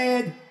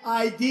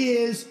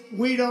ideas.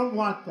 We don't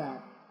want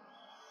that.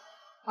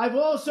 I've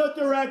also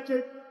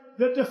directed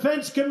the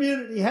defense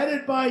community,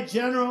 headed by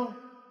General,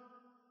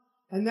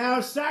 and now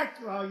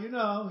you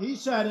know, he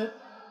said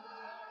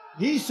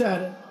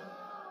it,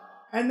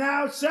 and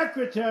now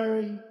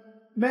Secretary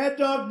Mad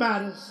Dog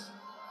Mattis,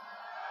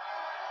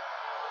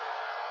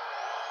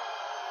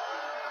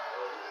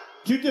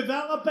 to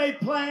develop a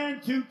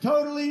plan to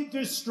totally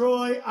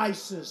destroy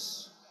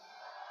ISIS.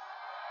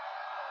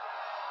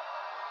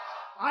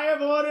 I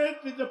have ordered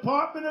the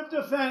Department of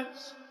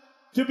Defense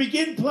to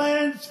begin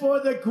plans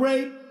for the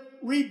great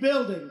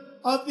rebuilding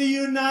of the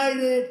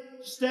United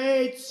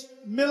States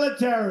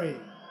military.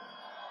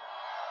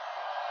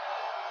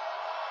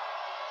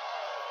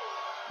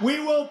 We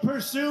will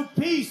pursue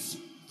peace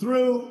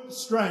through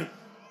strength.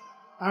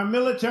 Our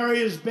military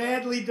is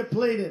badly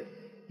depleted.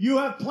 You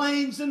have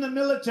planes in the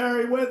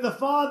military where the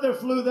father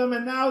flew them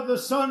and now the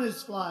son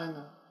is flying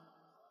them.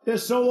 They're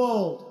so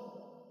old.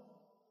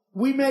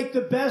 We make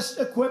the best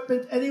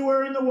equipment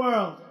anywhere in the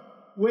world.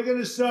 We're going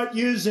to start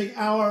using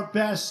our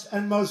best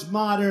and most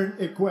modern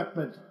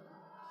equipment.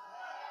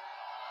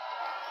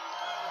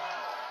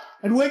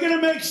 And we're going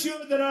to make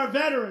sure that our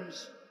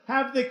veterans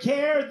have the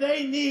care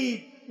they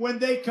need when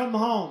they come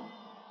home.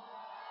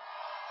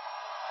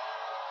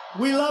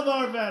 We love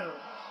our veterans.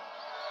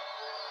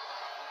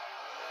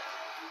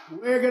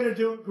 We're going to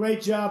do a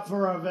great job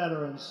for our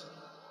veterans.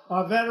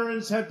 Our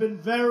veterans have been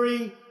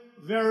very,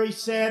 very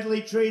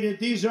sadly treated.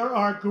 These are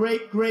our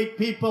great, great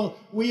people.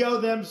 We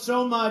owe them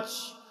so much.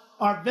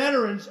 Our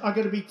veterans are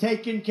going to be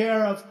taken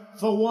care of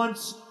for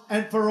once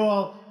and for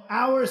all.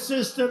 Our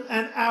system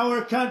and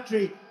our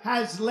country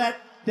has let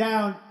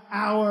down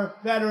our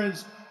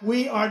veterans.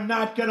 We are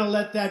not going to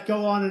let that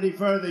go on any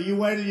further. You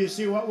wait till you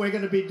see what we're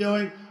going to be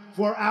doing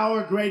for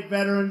our great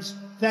veterans.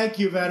 Thank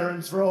you,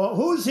 veterans, for all.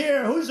 Who's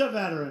here? Who's a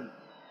veteran?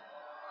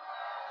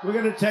 We're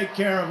going to take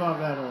care of our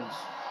veterans.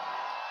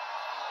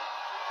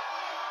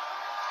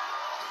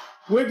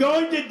 We're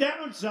going to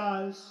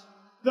downsize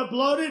the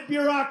bloated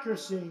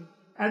bureaucracy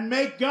and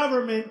make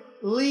government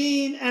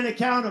lean and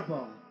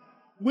accountable.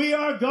 We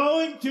are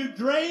going to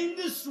drain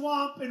the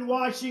swamp in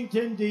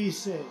Washington,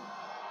 D.C.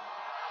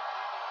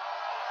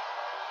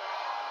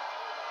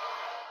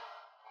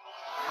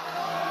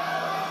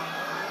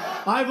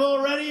 I've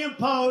already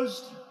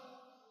imposed,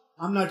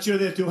 I'm not sure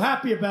they're too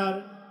happy about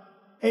it,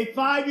 a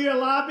 5-year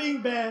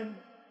lobbying ban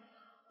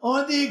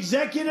on the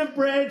executive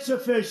branch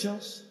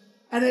officials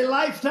and a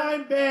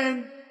lifetime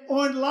ban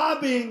on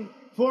lobbying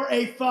for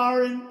a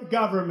foreign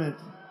government.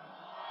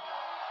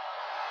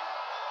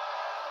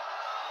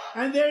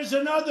 And there's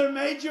another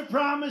major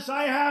promise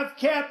I have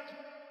kept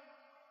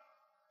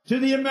to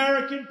the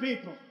American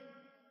people.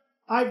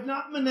 I've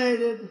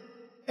nominated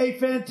a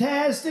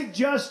fantastic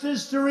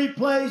justice to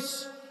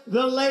replace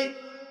the late,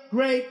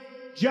 great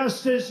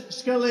Justice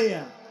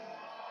Scalia.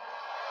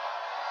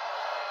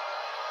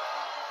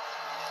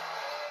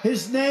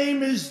 His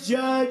name is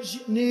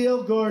Judge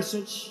Neil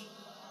Gorsuch.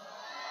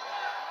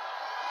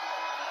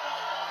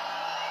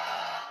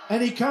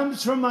 And he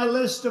comes from my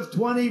list of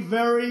 20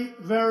 very,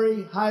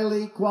 very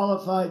highly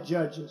qualified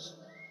judges.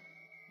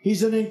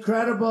 He's an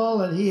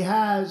incredible, and he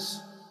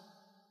has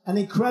an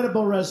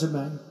incredible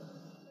resume.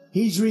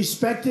 He's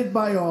respected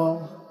by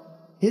all.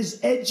 His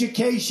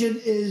education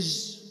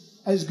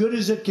is as good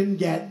as it can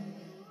get.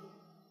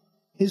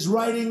 His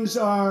writings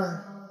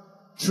are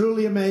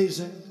truly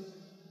amazing.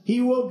 He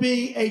will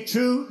be a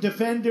true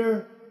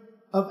defender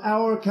of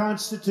our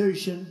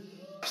Constitution.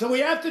 So we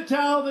have to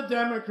tell the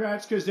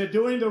Democrats, because they're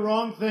doing the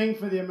wrong thing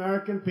for the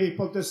American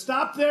people, to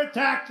stop their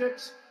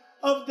tactics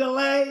of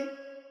delay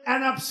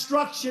and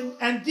obstruction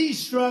and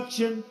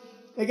destruction.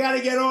 They got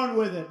to get on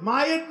with it.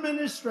 My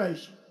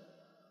administration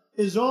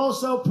is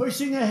also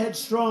pushing ahead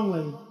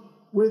strongly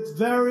with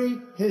very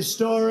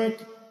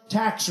historic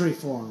tax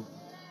reform.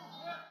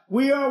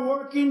 We are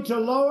working to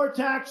lower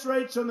tax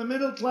rates on the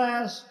middle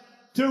class,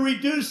 to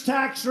reduce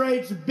tax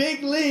rates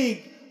big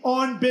league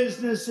on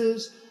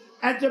businesses,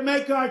 and to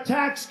make our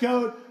tax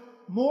code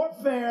more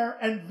fair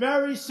and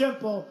very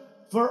simple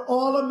for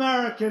all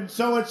Americans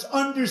so it's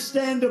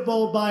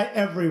understandable by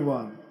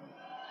everyone.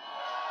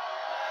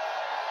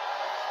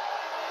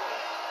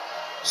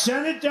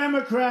 Senate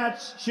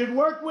Democrats should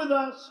work with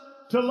us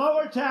to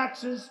lower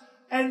taxes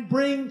and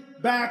bring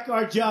back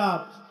our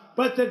jobs.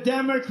 But the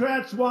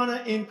Democrats want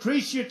to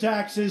increase your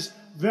taxes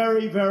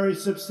very, very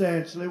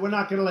substantially. We're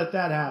not going to let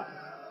that happen.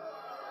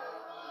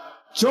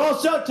 It's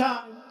also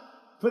time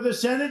for the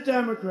Senate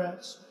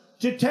Democrats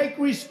to take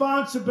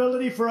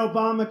responsibility for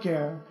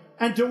Obamacare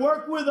and to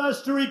work with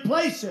us to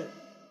replace it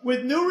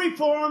with new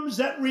reforms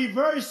that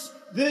reverse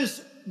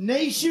this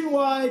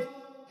nationwide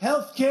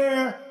health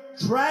care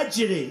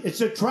tragedy.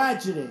 It's a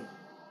tragedy.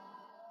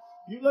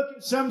 You look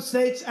at some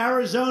states,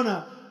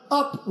 Arizona,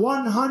 up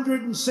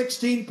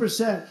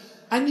 116%.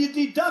 And your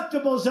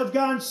deductibles have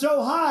gone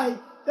so high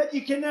that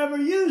you can never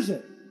use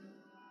it.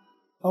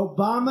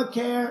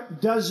 Obamacare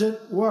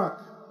doesn't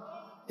work.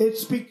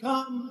 It's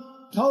become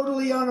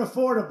totally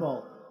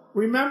unaffordable.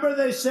 Remember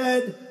they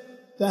said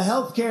the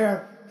health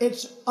care,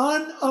 it's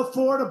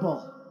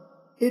unaffordable.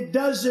 It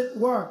doesn't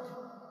work.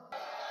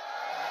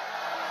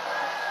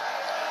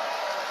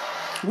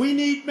 We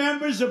need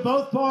members of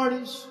both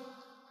parties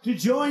to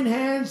join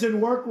hands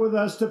and work with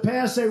us to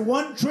pass a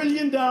 $1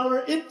 trillion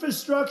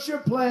infrastructure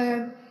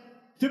plan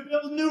to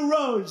build new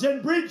roads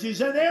and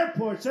bridges and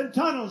airports and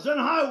tunnels and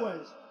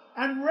highways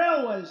and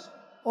railways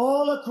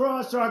all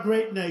across our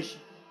great nation.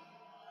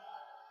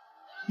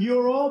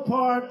 You're all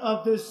part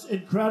of this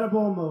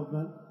incredible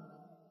movement,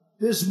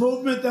 this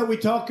movement that we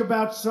talk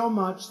about so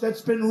much,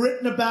 that's been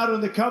written about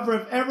on the cover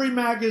of every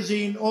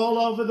magazine all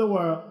over the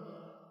world.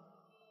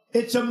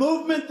 It's a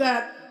movement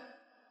that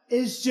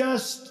is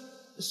just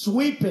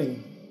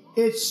sweeping.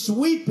 It's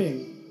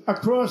sweeping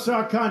across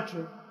our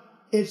country.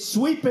 It's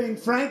sweeping,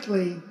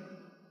 frankly,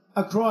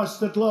 across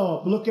the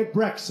globe. Look at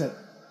Brexit.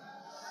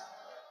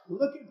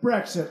 Look at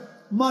Brexit.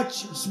 Much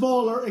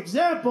smaller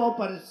example,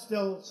 but it's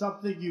still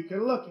something you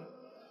can look at.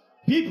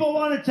 People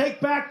want to take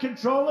back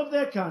control of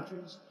their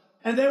countries,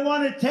 and they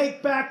want to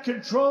take back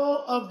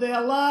control of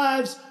their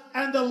lives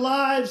and the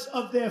lives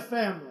of their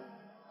family.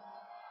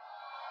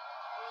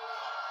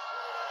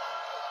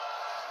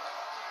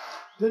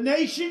 The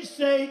nation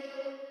state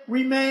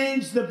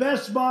remains the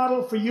best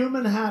model for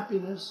human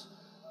happiness,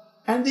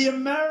 and the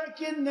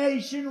American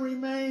nation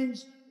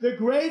remains the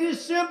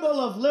greatest symbol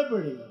of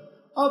liberty,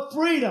 of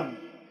freedom,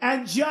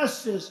 and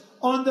justice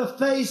on the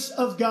face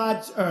of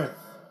God's earth.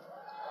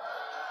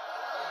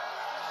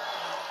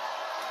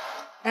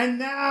 And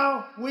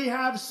now we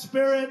have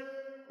spirit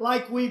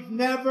like we've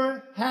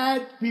never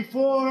had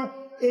before.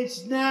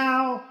 It's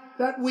now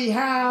that we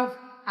have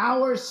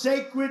our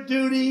sacred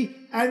duty,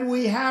 and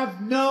we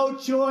have no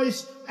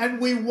choice,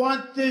 and we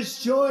want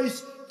this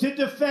choice to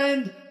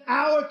defend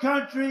our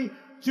country,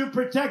 to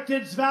protect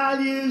its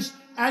values,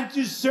 and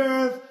to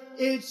serve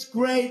its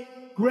great,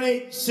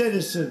 great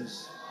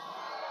citizens.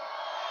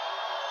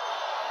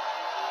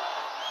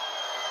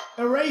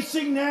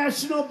 Erasing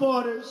national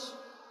borders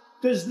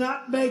does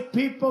not make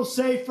people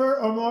safer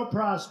or more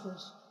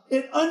prosperous.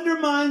 It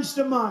undermines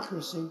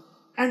democracy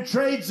and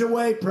trades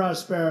away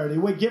prosperity.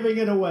 We're giving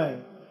it away.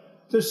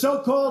 The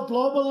so-called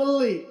global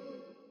elite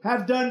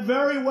have done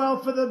very well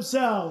for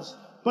themselves,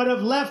 but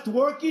have left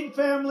working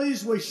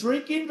families with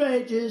shrinking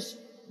wages.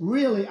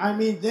 Really, I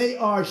mean, they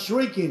are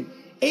shrinking.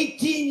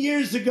 18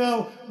 years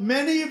ago,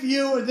 many of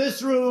you in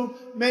this room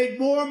made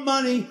more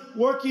money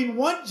working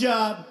one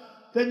job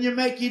than you're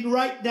making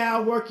right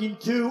now working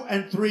 2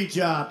 and 3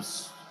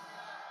 jobs.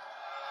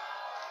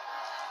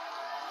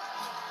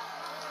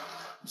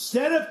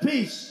 Instead of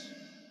peace,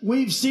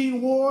 we've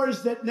seen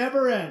wars that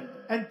never end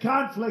and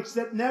conflicts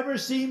that never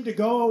seem to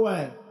go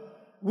away.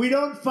 We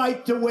don't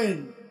fight to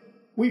win.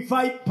 We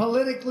fight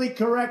politically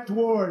correct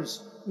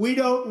wars. We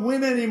don't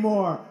win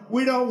anymore.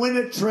 We don't win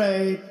at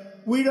trade.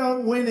 We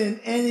don't win in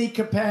any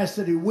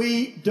capacity.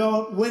 We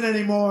don't win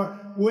anymore.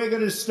 We're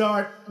going to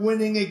start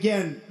winning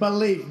again,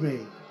 believe me.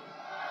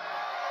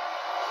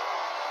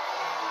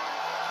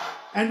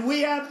 And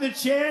we have the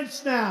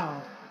chance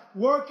now,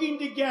 working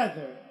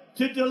together,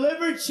 to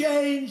deliver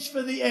change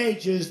for the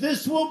ages.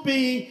 This will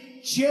be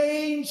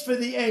change for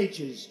the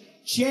ages.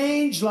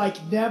 Change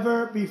like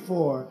never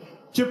before.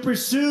 To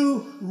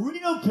pursue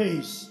real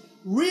peace,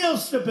 real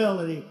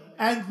stability,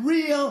 and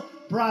real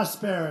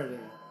prosperity.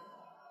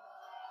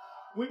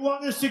 We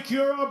want to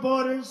secure our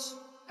borders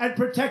and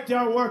protect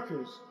our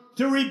workers.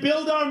 To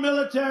rebuild our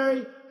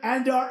military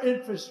and our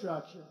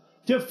infrastructure.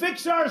 To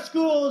fix our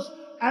schools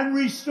and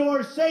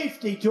restore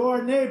safety to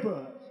our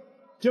neighborhoods.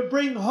 To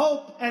bring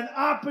hope and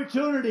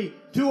opportunity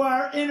to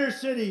our inner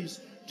cities,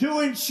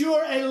 to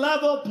ensure a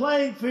level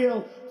playing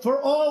field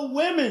for all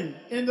women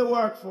in the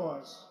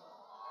workforce,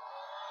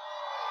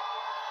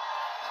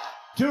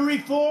 to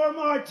reform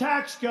our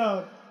tax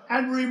code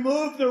and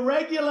remove the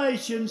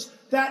regulations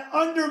that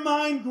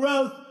undermine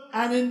growth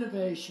and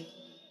innovation,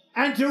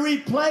 and to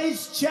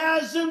replace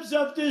chasms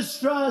of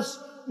distrust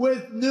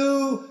with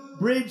new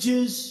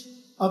bridges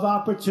of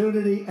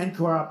opportunity and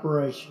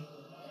cooperation.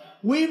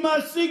 We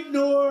must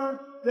ignore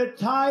the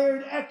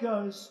tired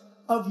echoes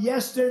of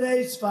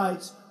yesterday's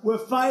fights. We're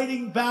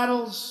fighting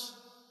battles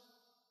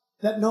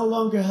that no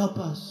longer help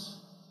us.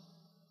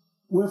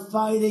 We're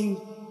fighting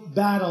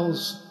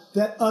battles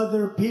that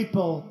other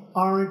people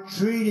aren't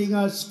treating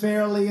us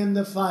fairly in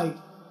the fight.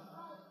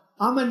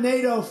 I'm a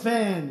NATO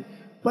fan,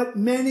 but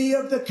many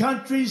of the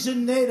countries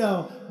in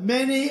NATO,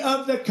 many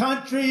of the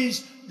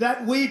countries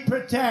that we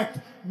protect,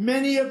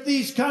 many of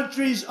these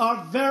countries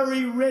are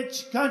very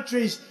rich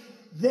countries.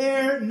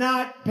 They're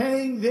not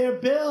paying their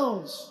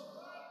bills.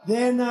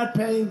 They're not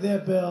paying their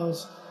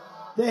bills.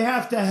 They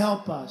have to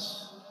help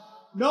us.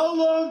 No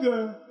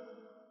longer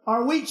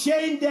are we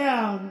chained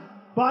down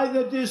by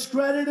the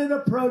discredited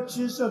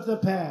approaches of the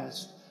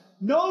past.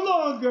 No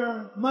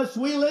longer must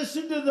we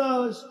listen to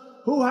those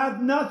who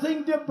have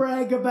nothing to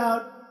brag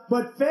about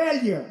but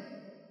failure.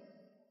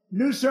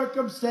 New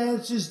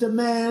circumstances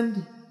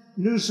demand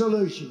new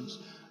solutions.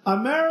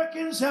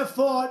 Americans have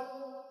fought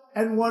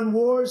and won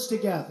wars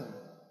together.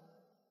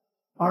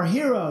 Our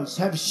heroes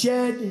have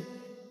shed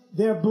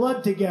their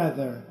blood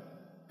together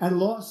and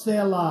lost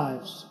their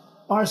lives.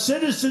 Our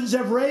citizens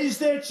have raised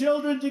their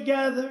children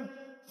together,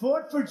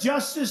 fought for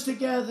justice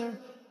together,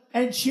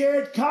 and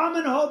shared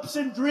common hopes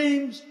and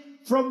dreams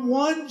from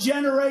one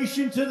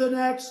generation to the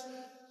next,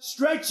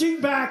 stretching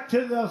back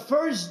to the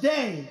first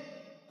day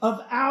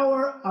of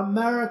our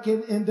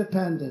American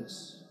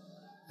independence.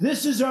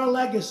 This is our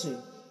legacy.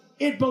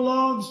 It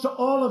belongs to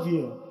all of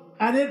you,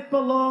 and it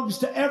belongs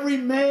to every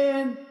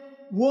man,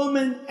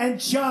 woman, and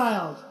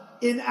child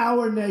in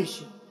our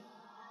nation.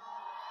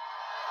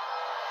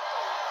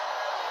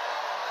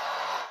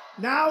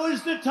 Now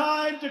is the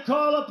time to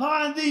call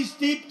upon these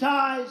deep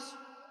ties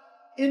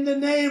in the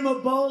name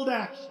of bold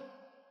action.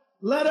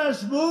 Let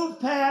us move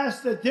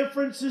past the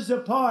differences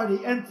of party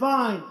and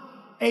find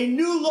a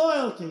new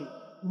loyalty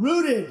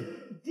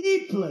rooted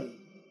deeply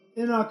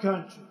in our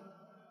country.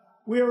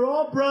 We are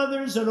all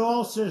brothers and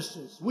all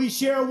sisters. We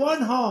share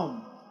one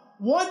home,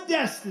 one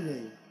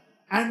destiny,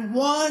 and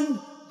one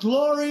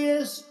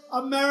glorious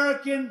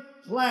American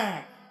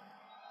flag.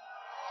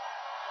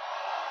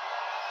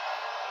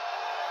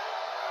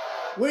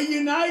 We're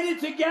united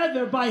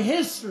together by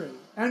history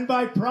and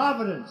by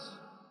providence.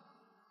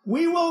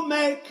 We will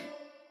make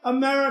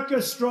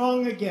America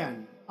strong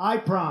again, I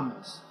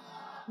promise.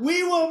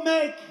 We will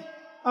make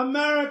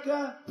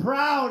America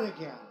proud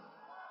again.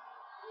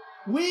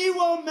 We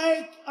will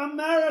make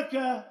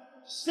America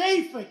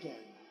safe again.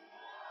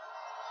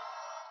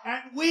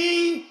 And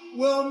we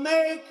will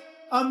make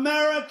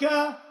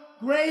America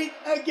great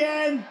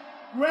again,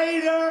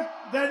 greater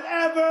than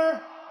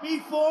ever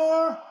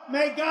before.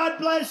 May God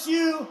bless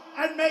you,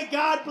 and may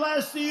God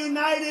bless the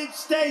United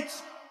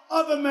States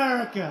of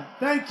America.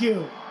 Thank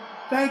you.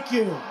 Thank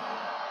you.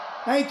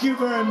 Thank you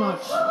very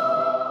much.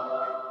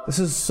 This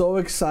is so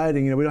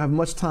exciting. We don't have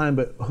much time,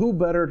 but who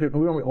better to,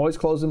 we always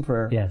close in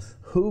prayer. Yes.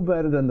 Who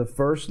better than the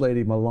First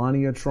Lady,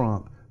 Melania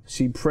Trump?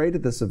 She prayed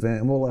at this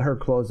event, and we'll let her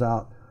close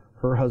out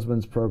her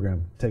husband's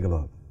program. Take a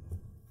look.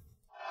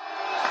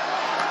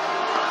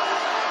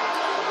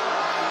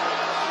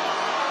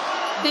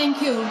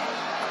 Thank you.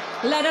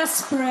 Let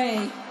us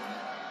pray.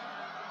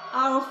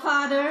 Our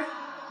Father,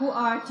 who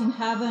art in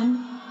heaven,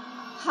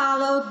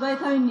 hallowed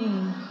be thy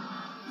name.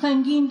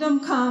 Thy kingdom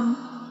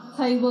come,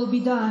 thy will be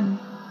done,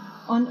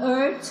 on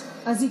earth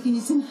as it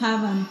is in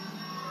heaven.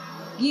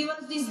 Give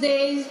us this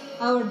day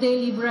our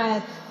daily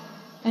bread,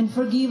 and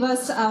forgive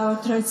us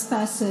our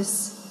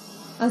trespasses,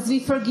 as we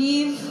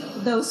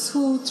forgive those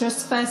who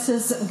trespass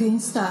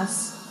against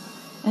us.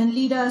 And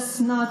lead us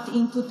not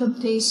into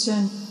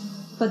temptation,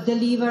 but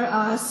deliver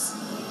us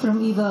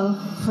from evil.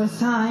 For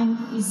thine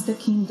is the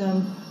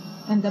kingdom,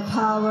 and the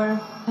power,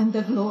 and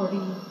the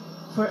glory,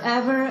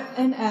 forever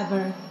and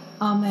ever.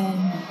 Amen.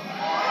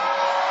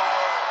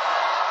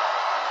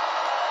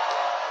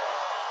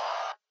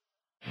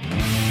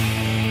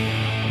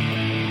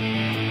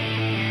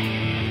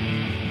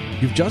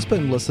 You've just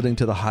been listening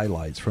to the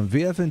highlights from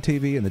VFN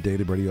TV and the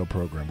Daily Radio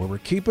program, where we're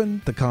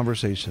keeping the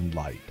conversation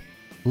light.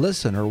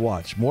 Listen or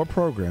watch more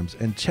programs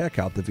and check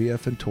out the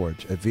VFN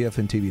Torch at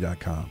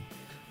VFNTV.com.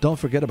 Don't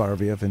forget about our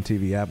VFN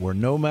TV app, where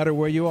no matter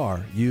where you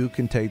are, you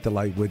can take the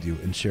light with you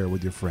and share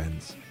with your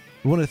friends.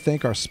 We want to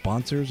thank our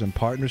sponsors and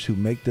partners who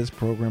make this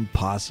program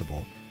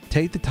possible.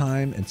 Take the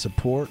time and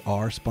support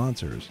our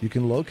sponsors. You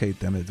can locate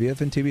them at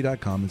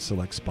VFNTV.com and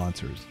select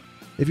sponsors.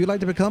 If you'd like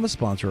to become a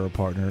sponsor or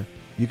partner,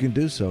 you can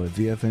do so at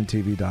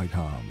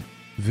VFNTV.com.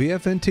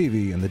 VFN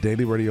TV and the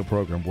Daily Radio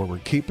program, where we're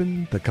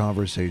keeping the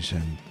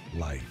conversation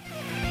light.